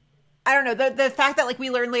 I don't know, the fact that, like,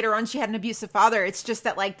 we learn later on she had an abusive father, it's just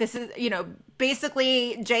that, like, this is, you know,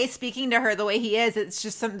 basically Jay speaking to her the way he is, it's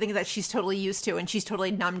just something that she's totally used to and she's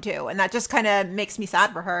totally numb to, and that just kind of makes me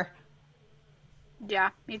sad for her.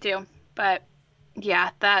 Yeah, me too. But yeah,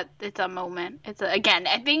 it's a moment. Again,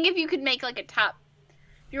 I think if you could make, like, if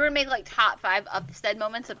you were to make, like, top 5 Upstead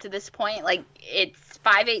moments up to this point, like, it's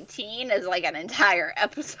 518 is, like, an entire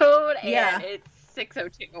episode, and it's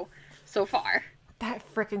 602 so far. That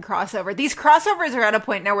freaking crossover. These crossovers are at a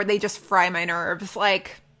point now where they just fry my nerves.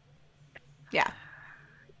 Like, yeah.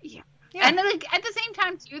 And, like, at the same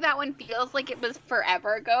time, too, that one feels like it was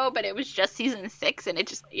forever ago, but it was just season 6, and it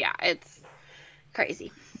just, it's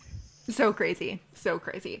crazy. So crazy.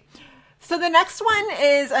 So the next one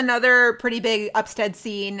is another pretty big Upstead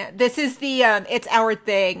scene. This is the "It's Our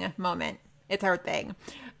Thing" moment. It's our thing.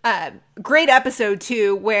 Great episode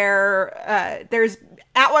too, where there's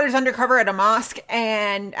Atwater's undercover at a mosque,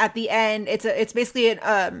 and at the end, it's basically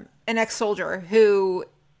an ex-soldier who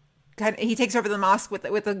he takes over the mosque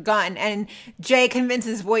with a gun, and Jay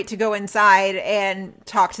convinces Voight to go inside and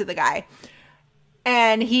talk to the guy,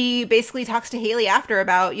 and he basically talks to Haley after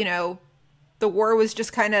about, you know, the war was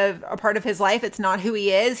just kind of a part of his life. It's not who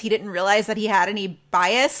he is. He didn't realize that he had any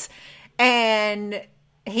bias, and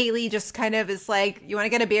Haley just kind of is like, you want to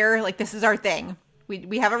get a beer? Like, this is our thing.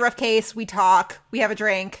 We have a rough case. We talk. We have a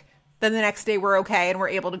drink. Then the next day we're okay and we're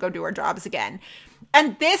able to go do our jobs again.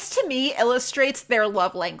 And this, to me, illustrates their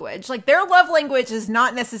love language. Like, their love language is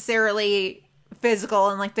not necessarily physical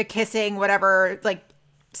and, like, the kissing, whatever, like,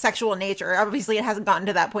 sexual nature. Obviously, it hasn't gotten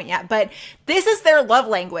to that point yet. But this is their love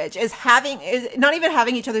language, is not even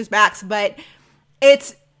having each other's backs, but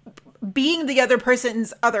it's being the other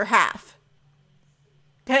person's other half.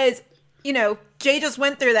 Because, you know, Jay just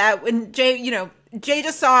went through that when Jay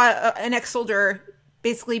just saw an ex-soldier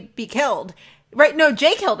basically be killed. Right? No,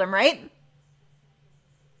 Jay killed him, right?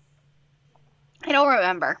 I don't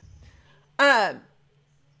remember.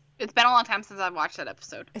 It's been a long time since I've watched that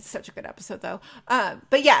episode. It's such a good episode, though.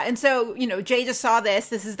 But yeah, and so, you know, Jay just saw this.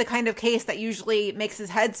 This is the kind of case that usually makes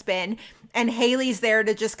his head spin. And Haley's there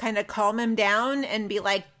to just kind of calm him down and be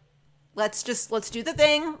like, let's do the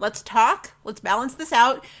thing. Let's talk. Let's balance this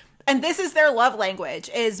out. And this is their love language,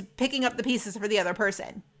 is picking up the pieces for the other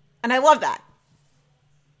person. And I love that.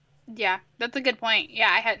 Yeah, that's a good point. Yeah,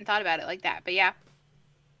 I hadn't thought about it like that, but yeah.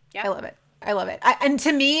 I love it. And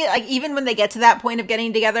to me, like, even when they get to that point of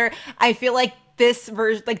getting together, I feel like this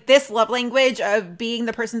version, like this love language of being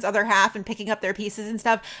the person's other half and picking up their pieces and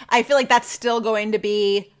stuff, I feel like that's still going to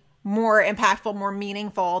be more impactful, more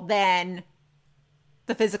meaningful than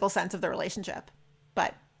the physical sense of the relationship.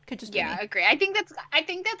 But could just be me. I agree. I think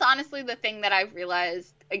that's honestly the thing that I've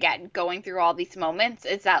realized, again, going through all these moments,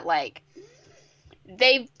 is that, like,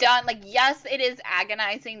 they've done, like, yes, it is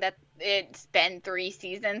agonizing that it's been 3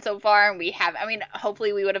 seasons so far, and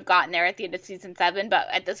hopefully we would have gotten there at the end of season 7, but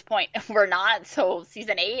at this point we're not. So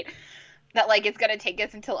season 8, that, like, it's gonna take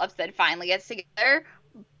us until Upstead finally gets together.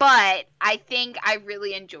 But I think I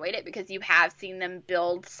really enjoyed it because you have seen them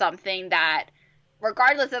build something that,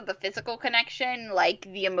 regardless of the physical connection, like,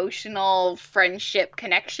 the emotional friendship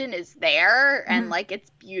connection is there, and like, it's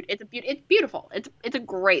beautiful. It's a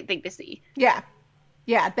great thing to see. Yeah,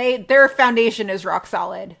 their foundation is rock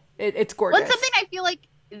solid. It's gorgeous. Well, it's something I feel like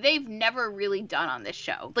they've never really done on this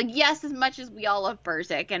show. Like, yes, as much as we all love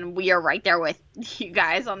Burzek, and we are right there with you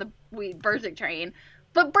guys on the Burzek train,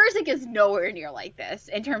 but Burzek is nowhere near like this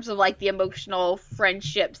in terms of, like, the emotional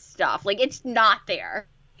friendship stuff. Like, it's not there.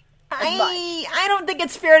 I don't think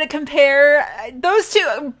it's fair to compare those two.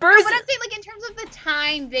 But I'm saying, like, in terms of the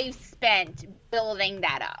time they've spent building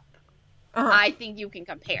that up, I think you can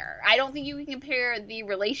compare. I don't think you can compare the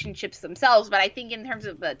relationships themselves, but I think in terms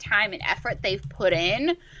of the time and effort they've put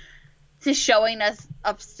in to showing us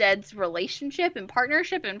Upstead's relationship and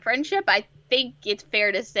partnership and friendship, I think it's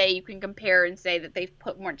fair to say you can compare and say that they've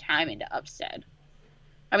put more time into Upstead.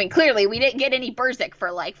 I mean, clearly, we didn't get any Burzek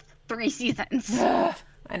for, like, 3 seasons.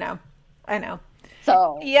 I know.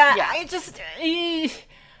 So, yeah. I just...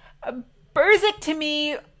 Burzek, to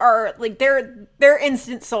me, are, like, they're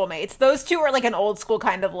instant soulmates. Those two are, like, an old school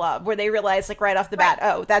kind of love where they realize, like, right off the bat,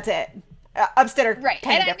 oh, that's it. Upstead are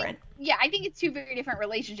kind of different. I think it's 2 very different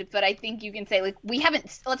relationships, but I think you can say, like,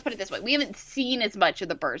 let's put it this way, we haven't seen as much of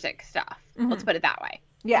the Burzek stuff. Let's put it that way.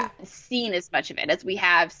 Yeah. Seen as much of it as we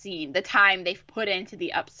have seen the time they've put into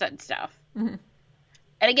the Upstead stuff. And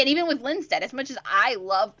again, even with Linstead, as much as I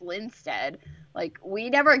loved Linstead, like, we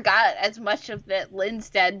never got as much of the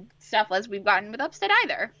Linstead stuff as we've gotten with Upstead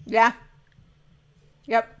either. Yeah.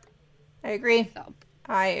 Yep. I agree. So.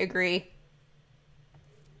 I agree.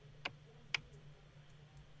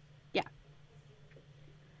 Yeah.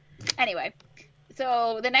 Anyway,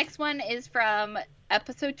 so the next one is from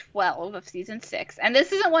episode 12 of season 6, and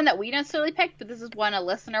this isn't one that we necessarily picked, but this is one a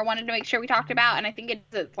listener wanted to make sure we talked about, and I think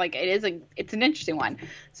it's an interesting one.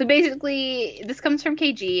 So basically, this comes from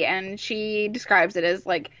KG, and she describes it as,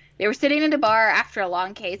 like, they were sitting in a bar after a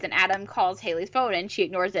long case, and Adam calls Haley's phone, and she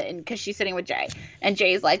ignores it because she's sitting with Jay, and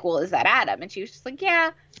Jay's like, well, is that Adam? And she was just like,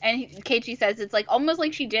 yeah. And KG says it's, like, almost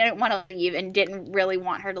like she didn't want to leave and didn't really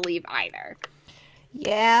want her to leave either.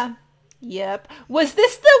 Yeah. Yep. Was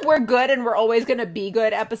this the "we're good and we're always gonna be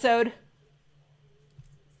good" episode?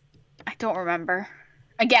 I don't remember.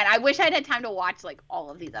 Again, I wish I'd had time to watch like all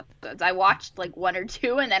of these episodes. I watched like one or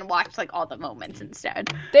two and then watched like all the moments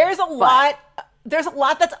instead. There's a lot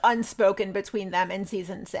that's unspoken between them in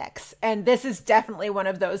season 6, and this is definitely one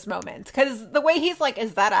of those moments, because the way he's like,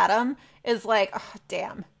 is that Adam, is like, oh,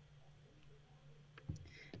 damn.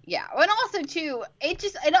 Yeah, and also too,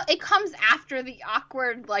 it comes after the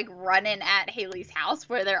awkward like run-in at Haley's house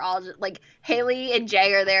where they're all just, like Haley and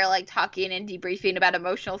Jay are there like talking and debriefing about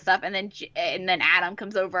emotional stuff, and then Adam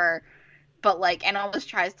comes over, but like and almost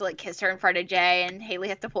tries to like kiss her in front of Jay, and Haley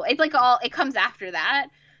has to pull. It's like it comes after that.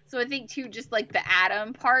 So I think too, just like the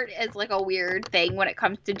Adam part is like a weird thing when it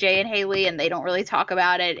comes to Jay and Haley, and they don't really talk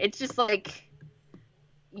about it. It's just like,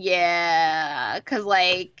 yeah, because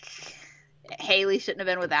like Haley shouldn't have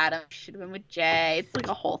been with Adam. She should have been with Jay. It's like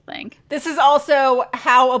a whole thing. This is also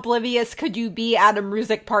how oblivious could you be, Adam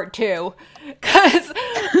Ruzek part 2? Because,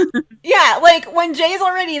 yeah, like, when Jay's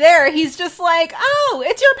already there, he's just like, oh,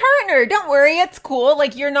 it's your partner. Don't worry, it's cool.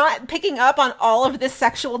 Like, you're not picking up on all of this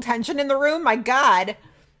sexual tension in the room? My God.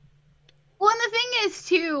 Well, and the thing is,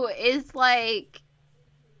 too, is, like,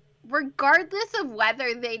 regardless of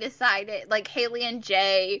whether they decided, like, Haley and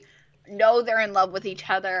Jay know they're in love with each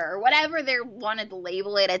other or whatever they wanted to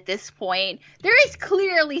label it at this point, there is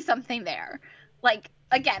clearly something there. Like,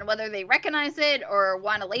 again, whether they recognize it or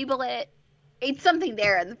want to label it, it's something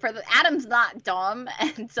there. And Adam's not dumb,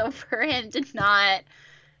 and so for him to not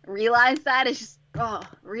realize that is just, oh,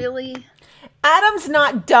 really? Adam's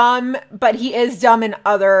not dumb, but he is dumb in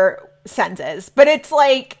other senses. But it's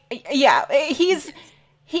like, yeah, he's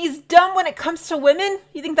dumb when it comes to women.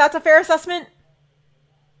 You think that's a fair assessment?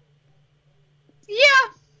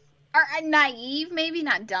 Yeah. Or naive, maybe,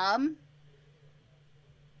 not dumb.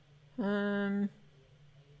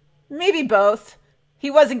 Maybe both.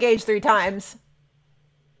 He was engaged 3 times.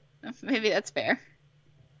 Maybe that's fair.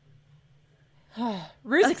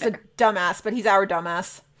 Ruzek's a dumbass, but he's our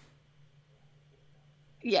dumbass.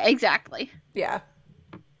 Yeah, exactly. Yeah.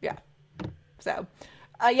 So,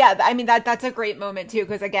 yeah, I mean, that's a great moment, too,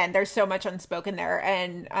 because, again, there's so much unspoken there,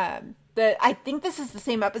 and I think this is the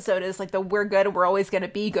same episode as, like, the we're good and we're always gonna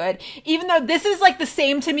be good, even though this is, like, the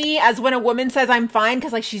same to me as when a woman says I'm fine,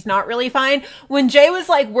 because, like, she's not really fine. When Jay was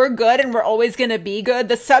like, we're good and we're always gonna be good,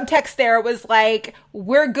 the subtext there was like,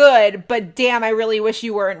 we're good, but damn, I really wish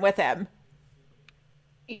you weren't with him.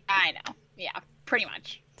 Yeah, I know. Yeah, pretty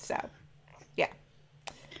much. So, yeah.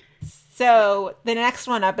 So the next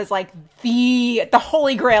one up is like the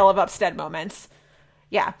holy grail of Upstead moments.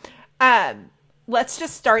 Yeah. Let's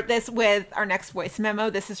just start this with our next voice memo.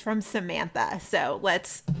 This is from Samantha. So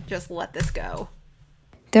let's just let this go.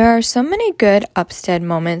 There are so many good Upstead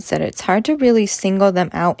moments that it's hard to really single them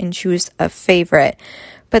out and choose a favorite.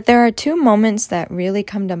 But there are 2 moments that really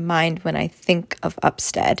come to mind when I think of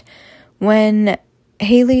Upstead. When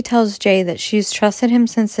Haley tells Jay that she's trusted him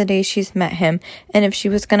since the day she's met him, and if she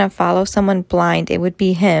was going to follow someone blind, it would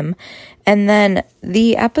be him. And then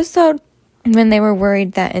the episode when they were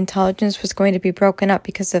worried that intelligence was going to be broken up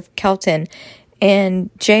because of Kelton, and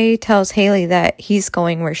Jay tells Haley that he's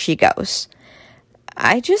going where she goes.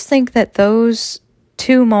 I just think that those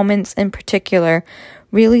 2 moments in particular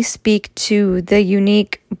really speak to the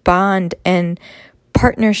unique bond and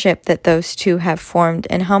partnership that those 2 have formed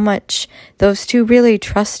and how much those 2 really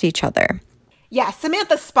trust each other. Yeah,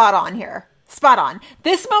 Samantha's spot on here. Spot on.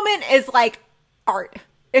 This moment is like art.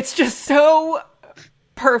 It's just so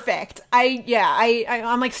perfect.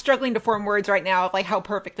 I'm like struggling to form words right now of like how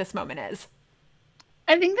perfect this moment is.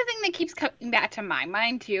 I think the thing that keeps coming back to my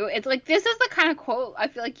mind too is like, this is the kind of quote I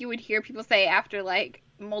feel like you would hear people say after like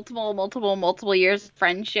multiple years of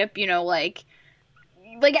friendship, you know, like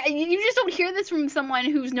you just don't hear this from someone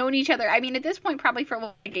who's known each other. I mean, at this point, probably for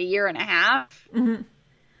like a year and a half. Mm-hmm.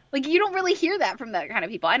 Like, you don't really hear that from that kind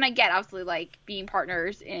of people. And I get, obviously, like, being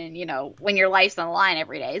partners in, you know, when your life's on the line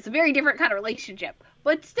every day. It's a very different kind of relationship.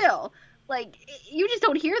 But still, like, you just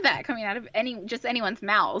don't hear that coming out of anyone's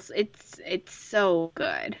mouths. It's so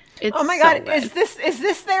good. It's oh my God. Good. Is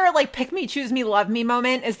this their, like, pick me, choose me, love me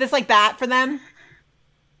moment? Is this like that for them?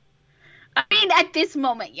 I mean, at this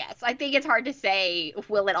moment, yes. I think it's hard to say,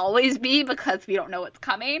 will it always be, because we don't know what's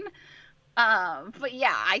coming. But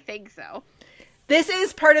yeah, I think so. This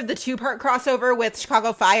is part of the 2-part crossover with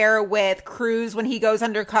Chicago Fire with Cruz when he goes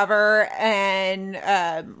undercover and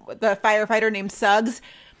the firefighter named Suggs.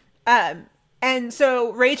 And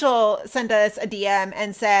so Rachel sent us a DM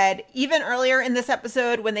and said, even earlier in this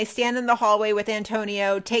episode, when they stand in the hallway with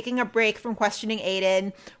Antonio, taking a break from questioning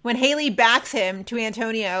Aiden, when Haley backs him to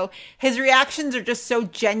Antonio, his reactions are just so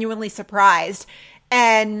genuinely surprised.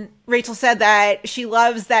 And Rachel said that she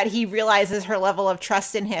loves that he realizes her level of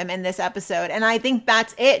trust in him in this episode. And I think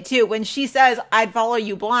that's it, too. When she says, I'd follow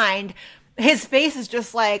you blind, his face is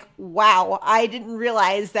just like, wow, I didn't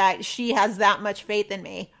realize that she has that much faith in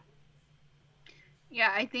me.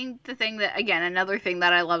 Yeah, I think the thing that, again, another thing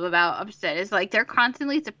that I love about Upstead is, like, they're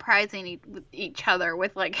constantly surprising each other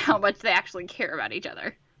with, like, how much they actually care about each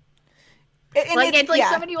other. And it's like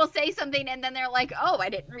somebody will say something and then they're like, oh, I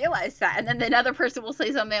didn't realize that. And then another person will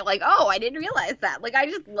say something like, oh, I didn't realize that. Like, I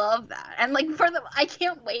just love that. And, like, I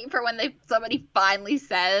can't wait for when somebody finally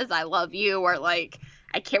says, I love you, or, like,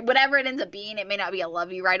 I can't, whatever it ends up being. It may not be I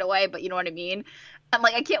love you right away, but you know what I mean? And,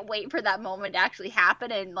 like, I can't wait for that moment to actually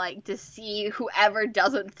happen and, like, to see whoever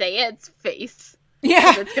doesn't say it's face.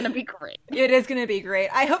 Yeah. It's going to be great. It is going to be great.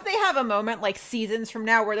 I hope they have a moment, like, seasons from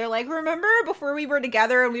now where they're like, remember before we were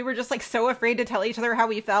together and we were just, like, so afraid to tell each other how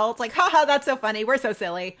we felt? Like, haha, that's so funny. We're so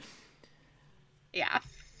silly. Yeah.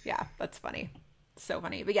 Yeah, that's funny. So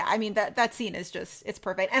funny. But yeah, I mean, that scene is just, it's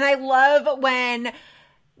perfect. And I love when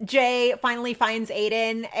Jay finally finds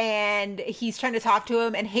Aiden and he's trying to talk to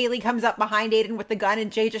him and Haley comes up behind Aiden with the gun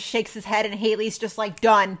and Jay just shakes his head and Haley's just like,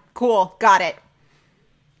 done. Cool. Got it.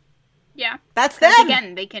 Yeah. That's them.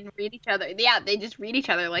 Again, they can read each other. Yeah, they just read each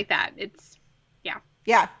other like that. It's, yeah.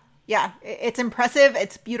 Yeah. Yeah. It's impressive.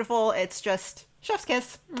 It's beautiful. It's just chef's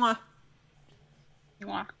kiss. Mwah.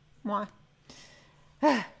 Mwah. Mwah.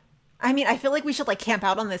 I mean, I feel like we should like camp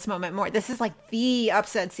out on this moment more. This is like the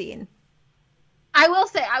upset scene. I will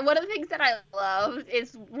say, one of the things that I loved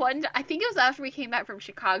is I think it was after we came back from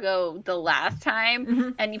Chicago the last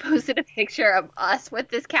time, and you posted a picture of us with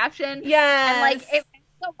this caption. Yes. And, like, it meant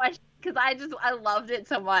so much because I loved it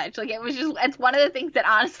so much. Like, it's one of the things that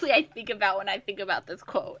honestly I think about when I think about this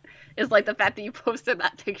quote is, like, the fact that you posted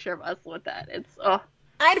that picture of us with that. It's,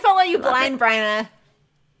 I'd follow you blind, Bryna.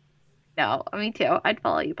 No, me too. I'd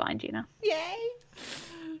follow you blind, Gina.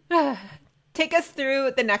 Yay. Take us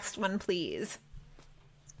through the next one, please.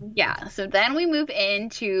 Yeah, so then we move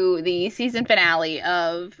into the season finale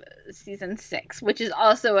of season 6, which is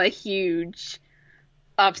also a huge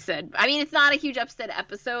upset. I mean, it's not a huge upset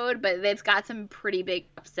episode, but it's got some pretty big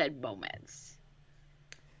upset moments.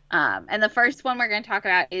 And the first one we're going to talk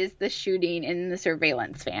about is the shooting in the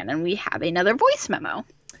surveillance van, and we have another voice memo.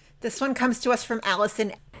 This one comes to us from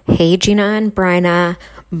Allison. Hey, Gina and Bryna.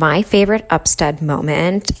 My favorite Upstead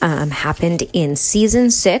moment happened in season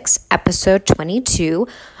 6, episode 22,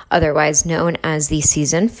 otherwise known as the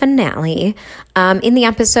season finale. In the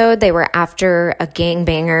episode, they were after a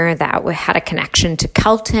gangbanger that had a connection to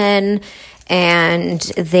Kelton, and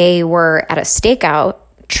they were at a stakeout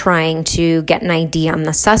trying to get an ID on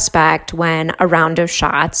the suspect when a round of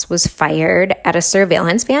shots was fired at a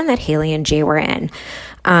surveillance van that Haley and Jay were in.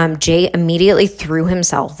 Jay immediately threw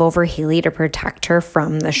himself over Haley to protect her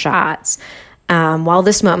from the shots. While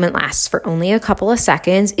this moment lasts for only a couple of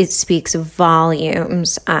seconds, it speaks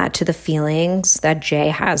volumes to the feelings that Jay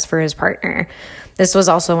has for his partner. This was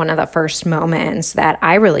also one of the first moments that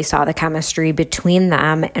I really saw the chemistry between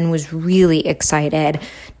them and was really excited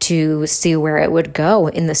to see where it would go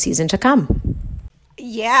in the season to come.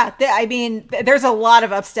 Yeah, I mean, there's a lot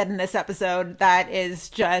of Upstead in this episode that is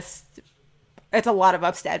just... It's a lot of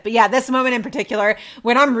Upstead. But yeah, this moment in particular,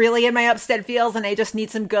 when I'm really in my Upstead feels and I just need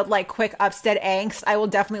some good, like, quick Upstead angst, I will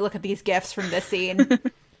definitely look at these GIFs from this scene.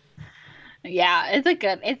 Yeah,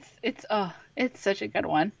 it's such a good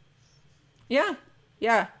one. Yeah.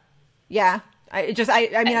 I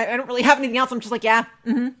don't really have anything else. I'm just like, yeah.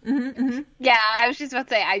 Yeah, I was just about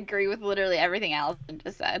to say, I agree with literally everything Allison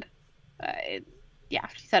just said.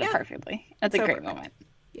 She said it perfectly. That's so a great moment.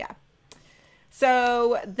 Yeah.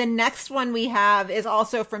 So the next one we have is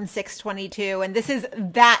also from 622, and this is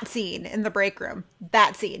that scene in the break room.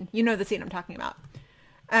 That scene. You know the scene I'm talking about.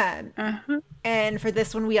 And for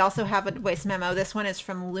this one, we also have a voice memo. This one is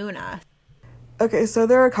from Luna. Okay, so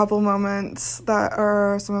there are a couple moments that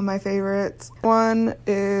are some of my favorites. One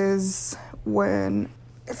is when,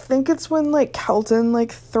 I think it's when, like, Kelton,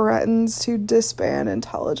 like, threatens to disband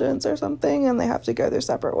intelligence or something, and they have to go their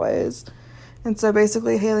separate ways. And so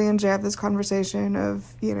basically Haley and Jay have this conversation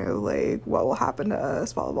of, you know, like, what will happen to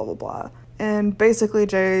us, blah, blah, blah, blah. And basically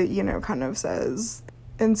Jay, you know, kind of says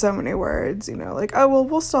in so many words, you know, like, oh, well,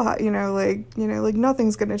 we'll still have, like,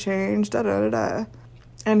 nothing's gonna change, da-da-da-da.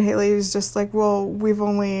 And Haley's just like, well, we've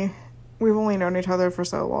only known each other for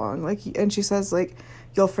so long. Like, and she says, like,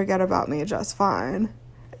 you'll forget about me just fine.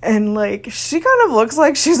 And, like, she kind of looks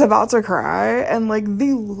like she's about to cry. And, like,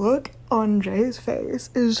 the look on Jay's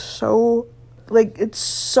face is so... like, it's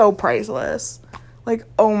so priceless. Like,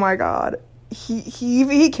 oh my god.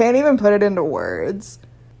 He can't even put it into words.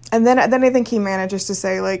 And then I think he manages to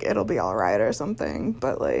say, like, it'll be all right or something.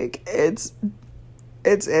 But, like, it's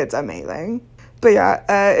amazing. But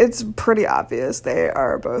yeah, it's pretty obvious they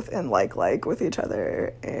are both in like with each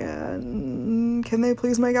other. And can they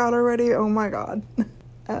please make out already? Oh my god.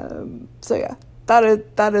 So yeah,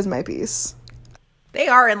 that is my piece. They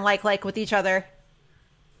are in like with each other.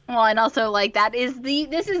 Well, and also, like,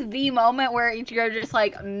 this is the moment where Ichigo just,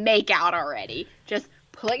 like, make out already. Just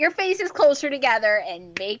put your faces closer together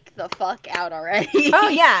and make the fuck out already. Oh,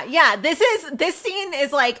 yeah. This scene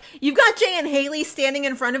is, like, you've got Jay and Haley standing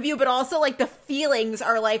in front of you, but also, like, the feelings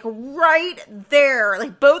are, like, right there.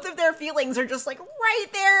 Like, both of their feelings are just, like, right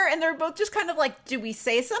there, and they're both just kind of like, do we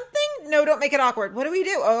say something? No, don't make it awkward. What do we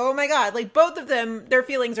do? Oh, my God. Like, both of them, their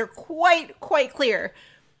feelings are quite clear,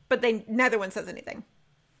 but neither one says anything.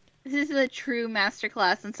 This is a true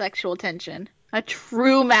masterclass in sexual tension. A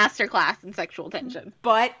true masterclass in sexual tension.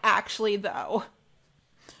 But actually, though.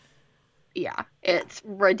 Yeah, it's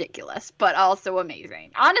ridiculous, but also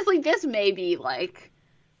amazing. Honestly, this may be, like...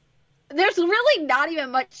 There's really not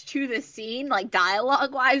even much to this scene, like,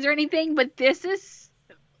 dialogue-wise or anything, but this is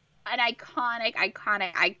an iconic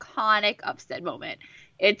Upstead moment.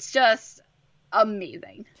 It's just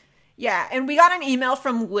amazing. Yeah, and we got an email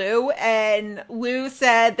from Lou, and Lou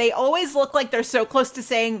said they always look like they're so close to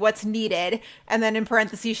saying what's needed. And then in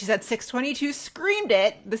parentheses, she said 622 screamed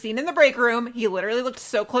it, the scene in the break room. He literally looked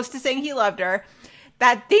so close to saying he loved her.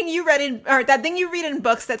 That thing you read in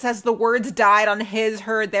books that says the words died on his,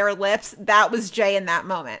 her, their lips, that was Jay in that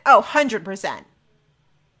moment. Oh, 100%.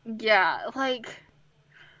 Yeah, like...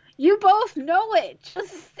 You both know it.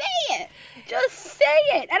 Just say it. Just say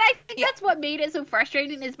it. And I think that's what made it so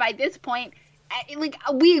frustrating is by this point, like,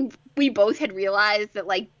 we both had realized that,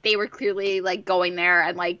 like, they were clearly, like, going there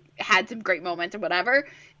and, like, had some great moments or whatever.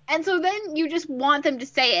 And so then you just want them to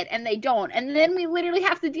say it, and they don't. And then we literally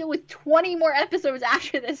have to deal with 20 more episodes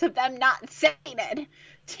after this of them not saying it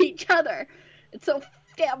to each other. It's so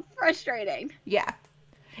damn frustrating. Yeah.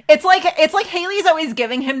 It's like Haley's always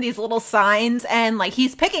giving him these little signs, and, like,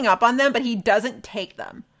 he's picking up on them, but he doesn't take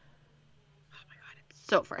them. Oh my god, it's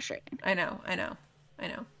so frustrating. I know.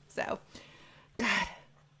 So, God,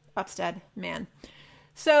 Upstead, man.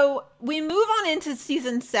 So, we move on into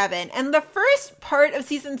season 7, and the first part of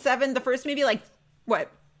season 7, the first maybe, like, what?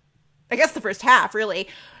 I guess the first half, really.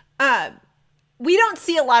 We don't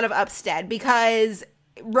see a lot of Upstead, because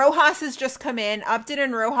Rojas has just come in. Upstead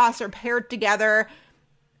and Rojas are paired together.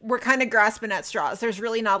 We're kind of grasping at straws. There's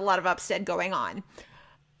really not a lot of Upstead going on.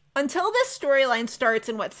 Until this storyline starts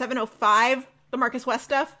in, 705? The Marcus West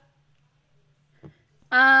stuff?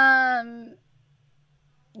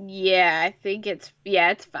 Yeah, I think it's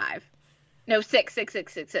 5. No, 6. It's 5.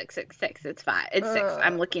 It's 6.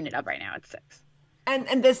 I'm looking it up right now. It's 6.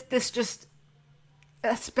 And this just,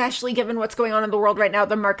 especially given what's going on in the world right now,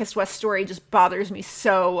 the Marcus West story just bothers me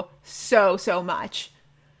so much.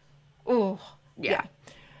 Ooh. Yeah.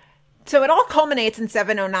 So it all culminates in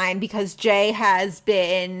 709 because Jay has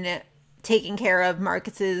been taking care of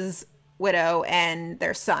Marcus's widow and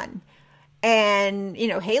their son. And,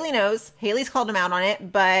 Haley knows. Haley's called him out on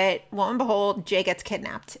it, but lo and behold, Jay gets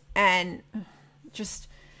kidnapped. And just,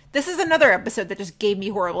 this is another episode that just gave me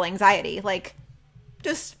horrible anxiety. Like,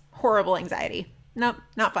 just horrible anxiety. Nope,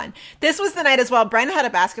 not fun. This was the night as well. Brian had a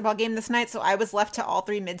basketball game this night, so I was left to all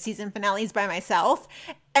 3 mid-season finales by myself.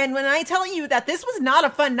 And when I tell you that this was not a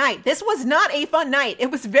fun night, this was not a fun night.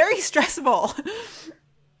 It was very stressful.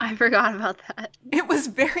 I forgot about that. It was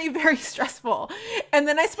very, very stressful. And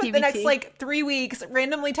then I spent the next, 3 weeks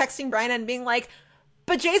randomly texting Brian and being like,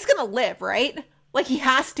 but Jay's gonna live, right? Like, he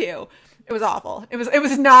has to. It was awful. It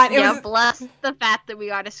was not. Bless the fact that we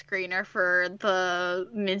got a screener for the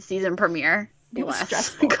mid-season premiere. It was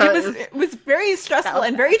stressful. It was very stressful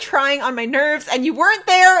and very trying on my nerves, and you weren't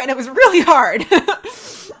there, and it was really hard.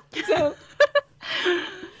 So,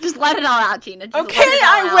 just let it all out, Gina. Okay,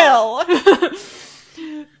 I will.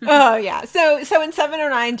 Oh, yeah. So in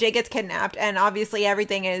 709, Jay gets kidnapped, and obviously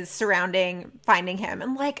everything is surrounding finding him.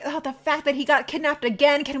 And, the fact that he got kidnapped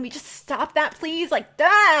again, can we just stop that, please?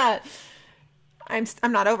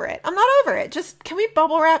 I'm not over it. I'm not over it. Just, can we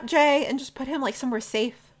bubble wrap Jay and just put him, somewhere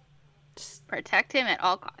safe? Just protect him at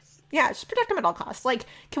all costs. Yeah, just protect him at all costs.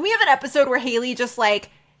 Can we have an episode where Haley just,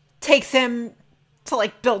 takes him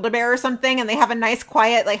to, Build-A-Bear or something, and they have a nice,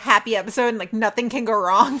 quiet, happy episode, and, nothing can go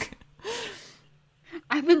wrong?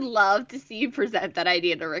 I would love to see you present that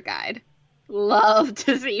idea to Rick Ide. Love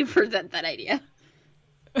to see you present that idea.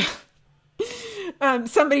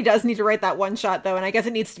 Somebody does need to write that one shot, though, and I guess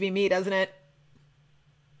it needs to be me, doesn't it?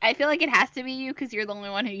 I feel like it has to be you because you're the only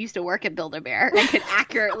one who used to work at Build-A-Bear and can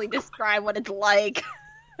accurately describe what it's like.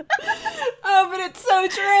 Oh, but it's so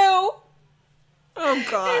true. Oh,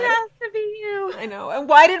 God. It has to be you. I know. And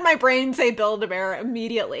why did my brain say Build-A-Bear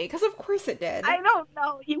immediately? Because of course it did. I don't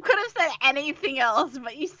know. You could have said anything else,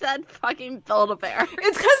 but you said fucking Build-A-Bear.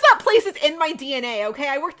 It's because that place is in my DNA, okay?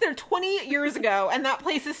 I worked there 20 years ago, and that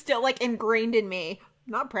place is still, like, ingrained in me.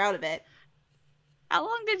 I'm not proud of it. How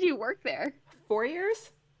long did you work there? 4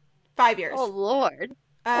 years? 5 years. Oh, Lord.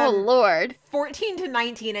 Lord. 14 to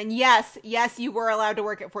 19, and yes, you were allowed to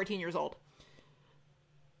work at 14 years old.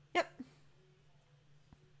 Yep.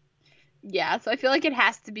 Yeah, so I feel like it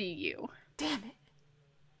has to be you. Damn it.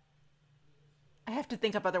 I have to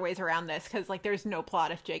think up other ways around this, because, like, there's no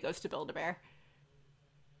plot if Jay goes to Build-A-Bear.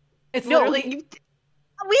 It's literally...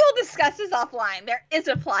 We will discuss this offline. There is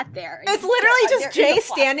a plot there. It's literally just Jay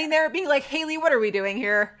standing there being like, Haley, what are we doing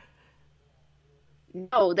here?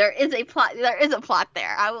 No, there is a plot. There is a plot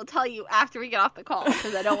there. I will tell you after we get off the call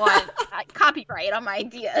because I don't want copyright on my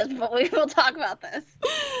ideas, but we will talk about this.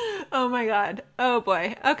 Oh my god. Oh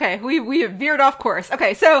boy. Okay, we have veered off course.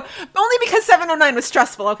 Okay, so only because 709 was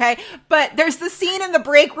stressful, okay? But there's the scene in the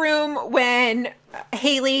break room when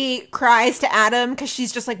Haley cries to Adam because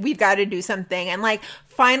she's just like, we've got to do something. And like,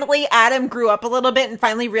 finally Adam grew up a little bit and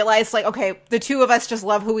finally realized like, okay, the two of us just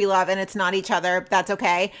love who we love and it's not each other. That's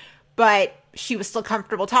okay. But she was still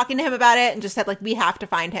comfortable talking to him about it and just said like, we have to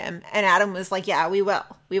find him. And Adam was like, yeah, we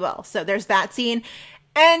will. So there's that scene.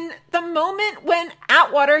 And the moment when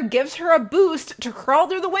Atwater gives her a boost to crawl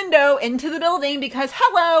through the window into the building because,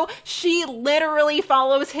 hello, she literally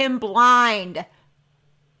follows him blind.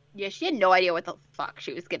 Yeah, she had no idea what the fuck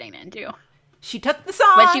she was getting into. She took the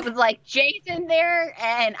song. But she was like, Jay's in there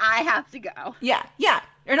and I have to go. Yeah.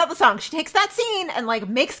 Or not the song. She takes that scene and like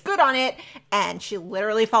makes good on it and she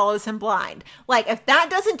literally follows him blind. Like, if that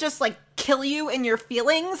doesn't just like kill you in your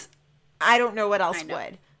feelings, I don't know what else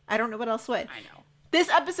would. I know. This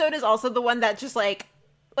episode is also the one that just like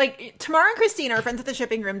Tamara and Christine, our friends at the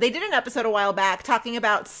shipping room, they did an episode a while back talking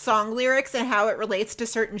about song lyrics and how it relates to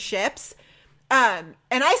certain ships. And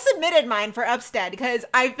I submitted mine for Upstead because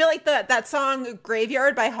I feel like that song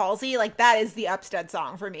Graveyard by Halsey, like that is the Upstead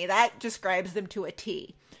song for me. That describes them to a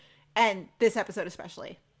T. And this episode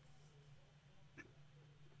especially.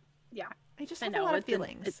 Yeah. I just have a lot of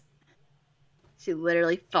feelings. She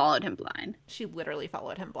literally followed him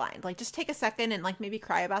blind. Like, just take a second and, like, maybe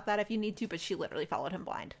cry about that if you need to, but she literally followed him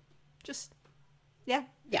blind. Just, yeah.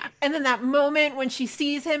 Yeah. And then that moment when she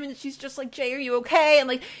sees him and she's just like, Jay, are you okay? And,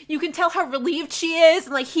 like, you can tell how relieved she is.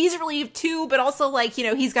 And, like, he's relieved, too, but also, like, you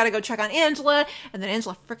know, he's got to go check on Angela. And then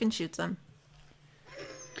Angela frickin' shoots him.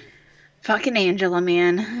 Fucking Angela,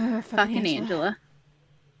 man. Fucking Angela.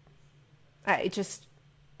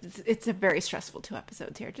 It's a very stressful 2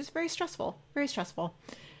 episodes here. Just very stressful. Very stressful.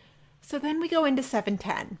 So then we go into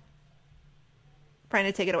 7:10.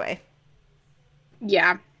 Bryna, take it away.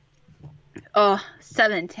 Yeah. Oh,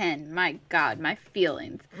 7:10. My God, my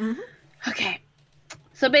feelings. Mm-hmm. Okay.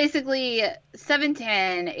 So basically,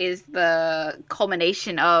 7:10 is the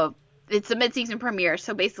culmination of, it's the mid-season premiere.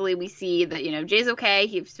 So basically we see that, you know, Jay's okay.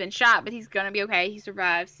 He's been shot, but he's going to be okay. He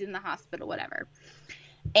survives. He's in the hospital, whatever.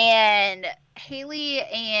 And Haley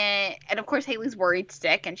and of course Haley's worried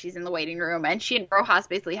sick and she's in the waiting room and she and Rojas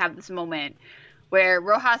basically have this moment where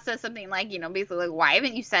Rojas says something like, you know, basically like, why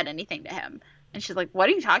haven't you said anything to him? And she's like, what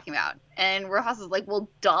are you talking about? And Rojas is like, well,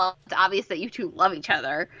 duh, it's obvious that you two love each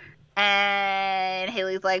other. And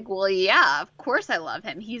Haley's like, well, yeah, of course I love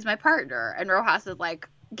him. He's my partner. And Rojas is like,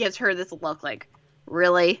 gives her this look like,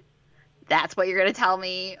 really? That's what you're going to tell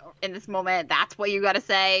me in this moment? That's what you got to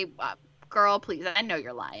say? Girl, please, I know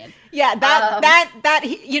you're lying. Yeah, that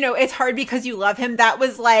you know, it's hard because you love him. That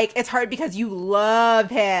was like, it's hard because you love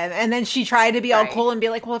him. And then she tried to be all cool and be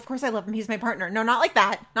like, well, of course I love him. He's my partner. No, not like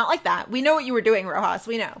that. Not like that. We know what you were doing, Rojas.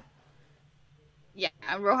 We know. Yeah,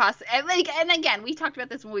 Rojas, and again, we talked about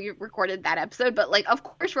this when we recorded that episode, but like, of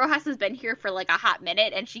course, Rojas has been here for like a hot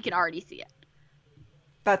minute and she can already see it.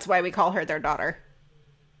 That's why we call her their daughter.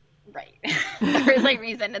 Right. There's like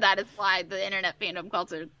reason that is why the internet fandom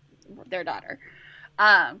calls her their daughter.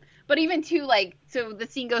 But even too, like, so the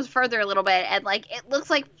scene goes further a little bit and like it looks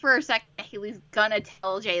like for a second Haley's gonna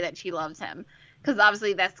tell Jay that she loves him because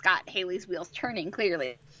obviously that's got Haley's wheels turning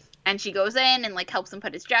clearly, and she goes in and like helps him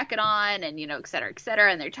put his jacket on and, you know, et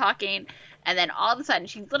cetera, and they're talking, and then all of a sudden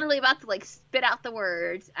she's literally about to like spit out the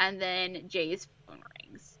words and then Jay's phone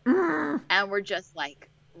rings. And we're just like,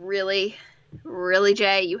 really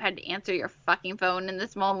Jay, you had to answer your fucking phone in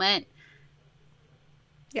this moment?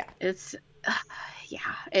 Yeah. It's,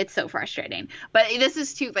 yeah, it's so frustrating. But this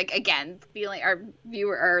is too, like, again, feeling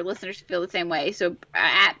our listeners feel the same way. So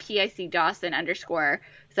at PIC Dawson _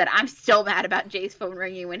 said, I'm still mad about Jay's phone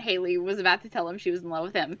ringing when Haley was about to tell him she was in love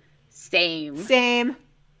with him. Same.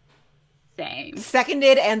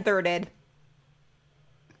 Seconded and thirded.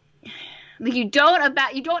 Like, you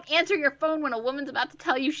don't answer your phone when a woman's about to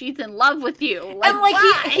tell you she's in love with you. Like, and like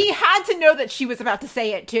why? he had to know that she was about to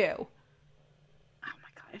say it too. Oh my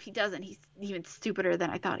god, if he doesn't, he's even stupider than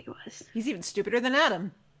I thought he was. He's even stupider than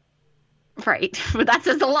Adam. Right, but that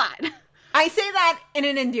says a lot. I say that in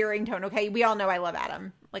an endearing tone, okay? We all know I love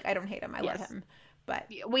Adam. Like, I don't hate him, I love him. But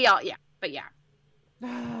we all, but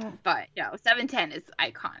but no, 710 is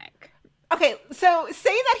iconic. Okay, so say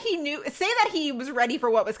that he was ready for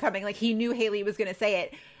what was coming. Like, he knew Haley was going to say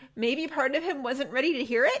it. Maybe part of him wasn't ready to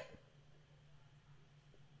hear it?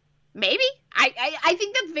 Maybe. I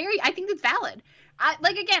think that's valid.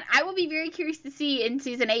 Again, I will be very curious to see in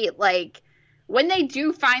season 8, like, when they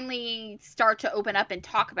do finally start to open up and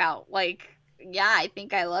talk about, like, yeah, I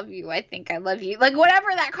think I love you. Like, whatever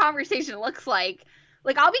that conversation looks like,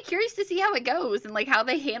 I'll be curious to see how it goes and, like, how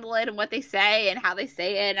they handle it and what they say and how they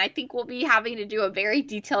say it. And I think we'll be having to do a very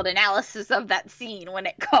detailed analysis of that scene when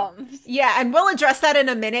it comes. Yeah, and we'll address that in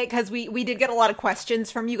a minute because we did get a lot of questions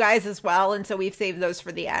from you guys as well. And so we've saved those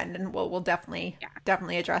for the end, and we'll definitely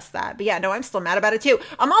address that. But yeah, no, I'm still mad about it too.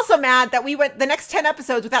 I'm also mad that we went the next 10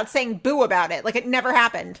 episodes without saying boo about it. Like, it never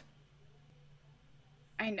happened.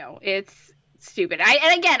 I know, it's stupid.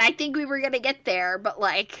 And again, I think we were going to get there, but,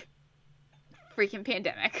 like, freaking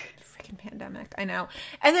pandemic, I know.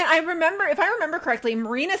 And then if I remember correctly,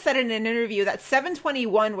 Marina said in an interview that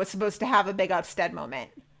 721 was supposed to have a big Upstead moment.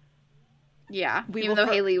 Yeah, even though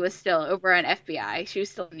Haley was still over on FBI, she was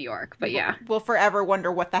still in New York. But yeah, we'll forever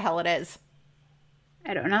wonder what the hell it is.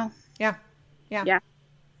 I don't know. Yeah.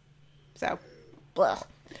 So, blah.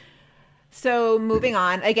 So moving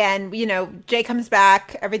on, again, you know, Jay comes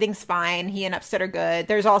back, everything's fine. He and Upstead are good.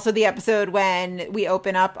 There's also the episode when we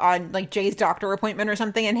open up on like Jay's doctor appointment or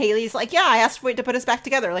something, and Haley's like, "Yeah, I asked for it to put us back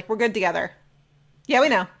together. Like, we're good together." Yeah, we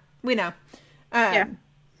know. Yeah,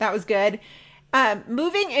 that was good.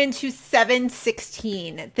 Moving into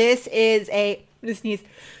 716. This is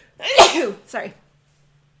sorry.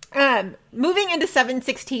 Moving into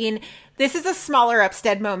 716. This is a smaller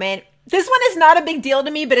Upstead moment. This one is not a big deal to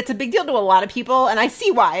me, but it's a big deal to a lot of people, and I see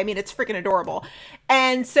why. I mean, it's freaking adorable.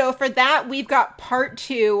 And so for that, we've got part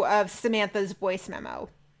 2 of Samantha's voice memo.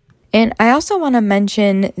 And I also want to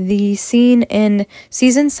mention the scene in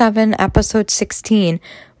season 7, episode 16,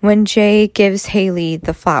 when Jay gives Haley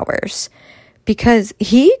the flowers. Because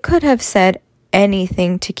he could have said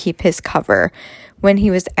anything to keep his cover when he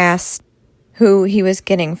was asked who he was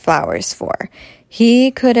getting flowers for.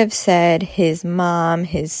 He could have said his mom,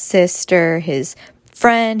 his sister, his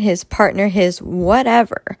friend, his partner, his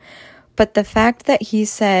whatever. But the fact that he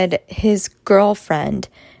said his girlfriend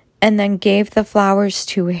and then gave the flowers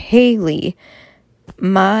to Haley,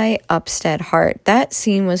 my Upstead heart, that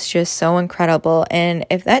scene was just so incredible. And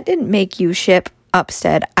if that didn't make you ship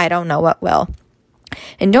Upstead, I don't know what will.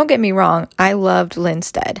 And don't get me wrong, I loved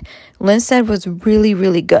Linstead. Linstead was really,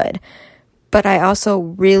 really good. But I also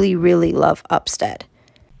really, really love Upstead.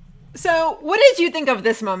 So, what did you think of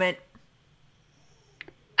this moment?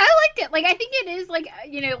 I liked it. Like, I think it is, like,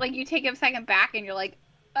 you know, like, you take a second back and you're like,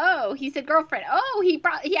 oh, he said girlfriend. Oh,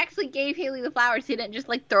 he actually gave Haley the flowers. He didn't just,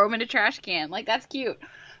 like, throw them in a trash can. Like, that's cute.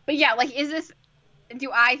 But, yeah, like,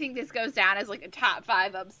 do I think this goes down as, like, a top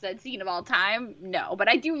 5 Upstead scene of all time? No, but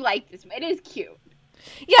I do like this. It is cute.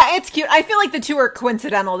 Yeah, it's cute. I feel like the two are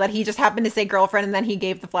coincidental, that he just happened to say girlfriend and then he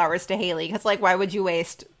gave the flowers to Haley. Because, like, why would you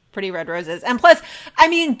waste pretty red roses? And plus, I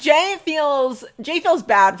mean, Jay feels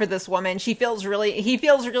bad for this woman. He feels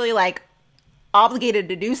really like obligated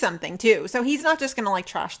to do something too. So he's not just gonna like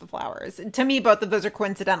trash the flowers. To me, both of those are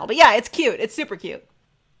coincidental. But yeah, it's cute. It's super cute.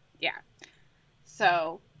 Yeah.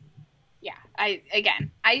 So, yeah. I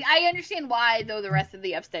understand why, though, the rest of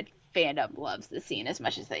the Upstead fandom loves the scene as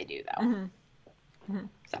much as they do, though. Mm-hmm. Mm-hmm.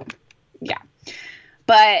 So, yeah.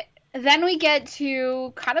 But then we get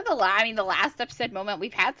to kind of the last Upstead moment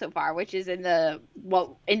we've had so far, which is in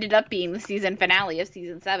what ended up being the season finale of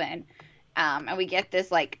season 7. And we get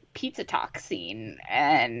this, like, pizza talk scene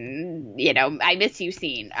and, you know, I miss you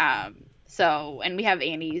scene. And we have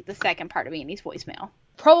the second part of Annie's voicemail.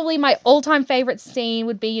 Probably my all-time favorite scene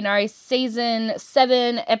would be, you know, season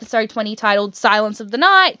 7, episode 20, titled Silence of the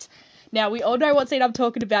Night. Now, we all know what scene I'm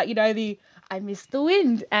talking about, you know, the I miss the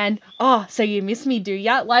wind, and, oh, so you miss me, do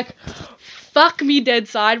ya? Like, fuck me dead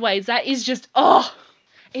sideways. That is just,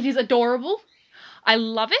 it is adorable. I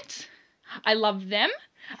love it. I love them.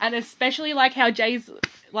 And especially like how Jay's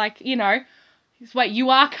like, you know, he's like, you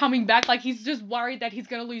are coming back. Like, he's just worried that he's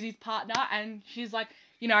going to lose his partner. And she's like,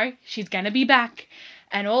 you know, she's going to be back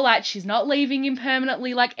and all that. She's not leaving him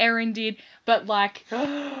permanently like Erin did. But like,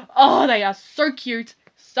 oh, they are so cute,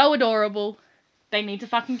 so adorable. They need to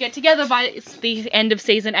fucking get together by the end of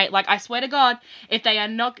season 8. Like, I swear to God, if they are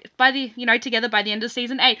not together by the end of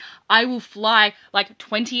season 8, I will fly like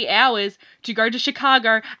 20 hours to go to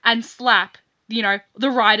Chicago and slap, you know,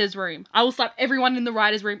 the writer's room. I will slap everyone in the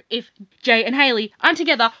writer's room if Jay and Haley aren't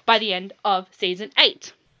together by the end of season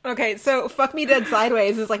 8. Okay, so fuck me dead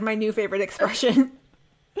sideways is like my new favorite expression.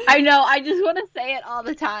 I know, I just want to say it all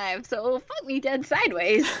the time. So fuck me dead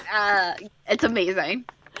sideways. It's amazing.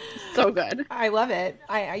 So good. I love it.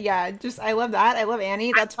 I love that. I love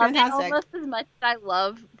Annie. That's fantastic. Almost as much as I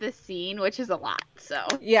love the scene, which is a lot. So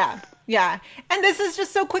yeah. And this is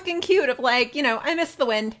just so quick and cute. Of like, you know, I miss the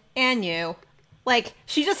wind and you. Like,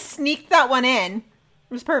 she just sneaked that one in.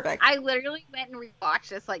 It was perfect. I literally went and rewatched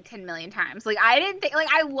this like 10 million times. Like, I didn't think, like,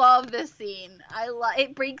 I love this scene.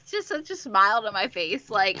 It brings just such a smile to my face.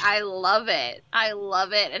 Like, I love it.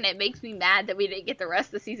 And it makes me mad that we didn't get the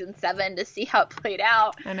rest of season 7 to see how it played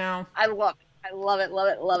out. I know. I love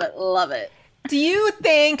it. Do you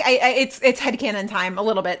think, it's headcanon time a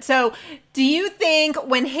little bit. So, do you think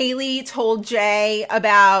when Haley told Jay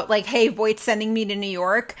about, like, hey, Voight's sending me to New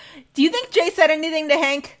York, do you think Jay said anything to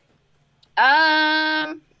Hank?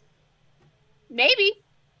 Maybe.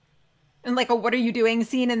 And like a what are you doing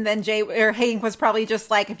scene, and then Jay or Hank was probably just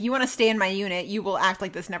like, if you want to stay in my unit, you will act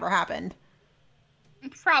like this never happened.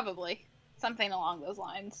 Probably. Something along those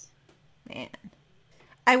lines. Man.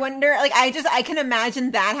 I wonder, like, I can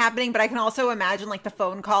imagine that happening, but I can also imagine, like, the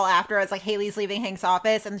phone call after it's like Haley's leaving Hank's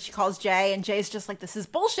office and she calls Jay and Jay's just like, this is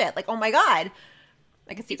bullshit. Like, oh my God.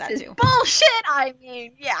 I can see that too. Bullshit, I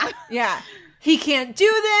mean, yeah. Yeah. He can't do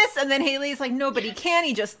this. And then Haley's like, nobody can.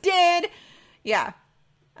 He just did. Yeah.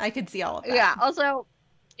 I could see all of that. Yeah. Also,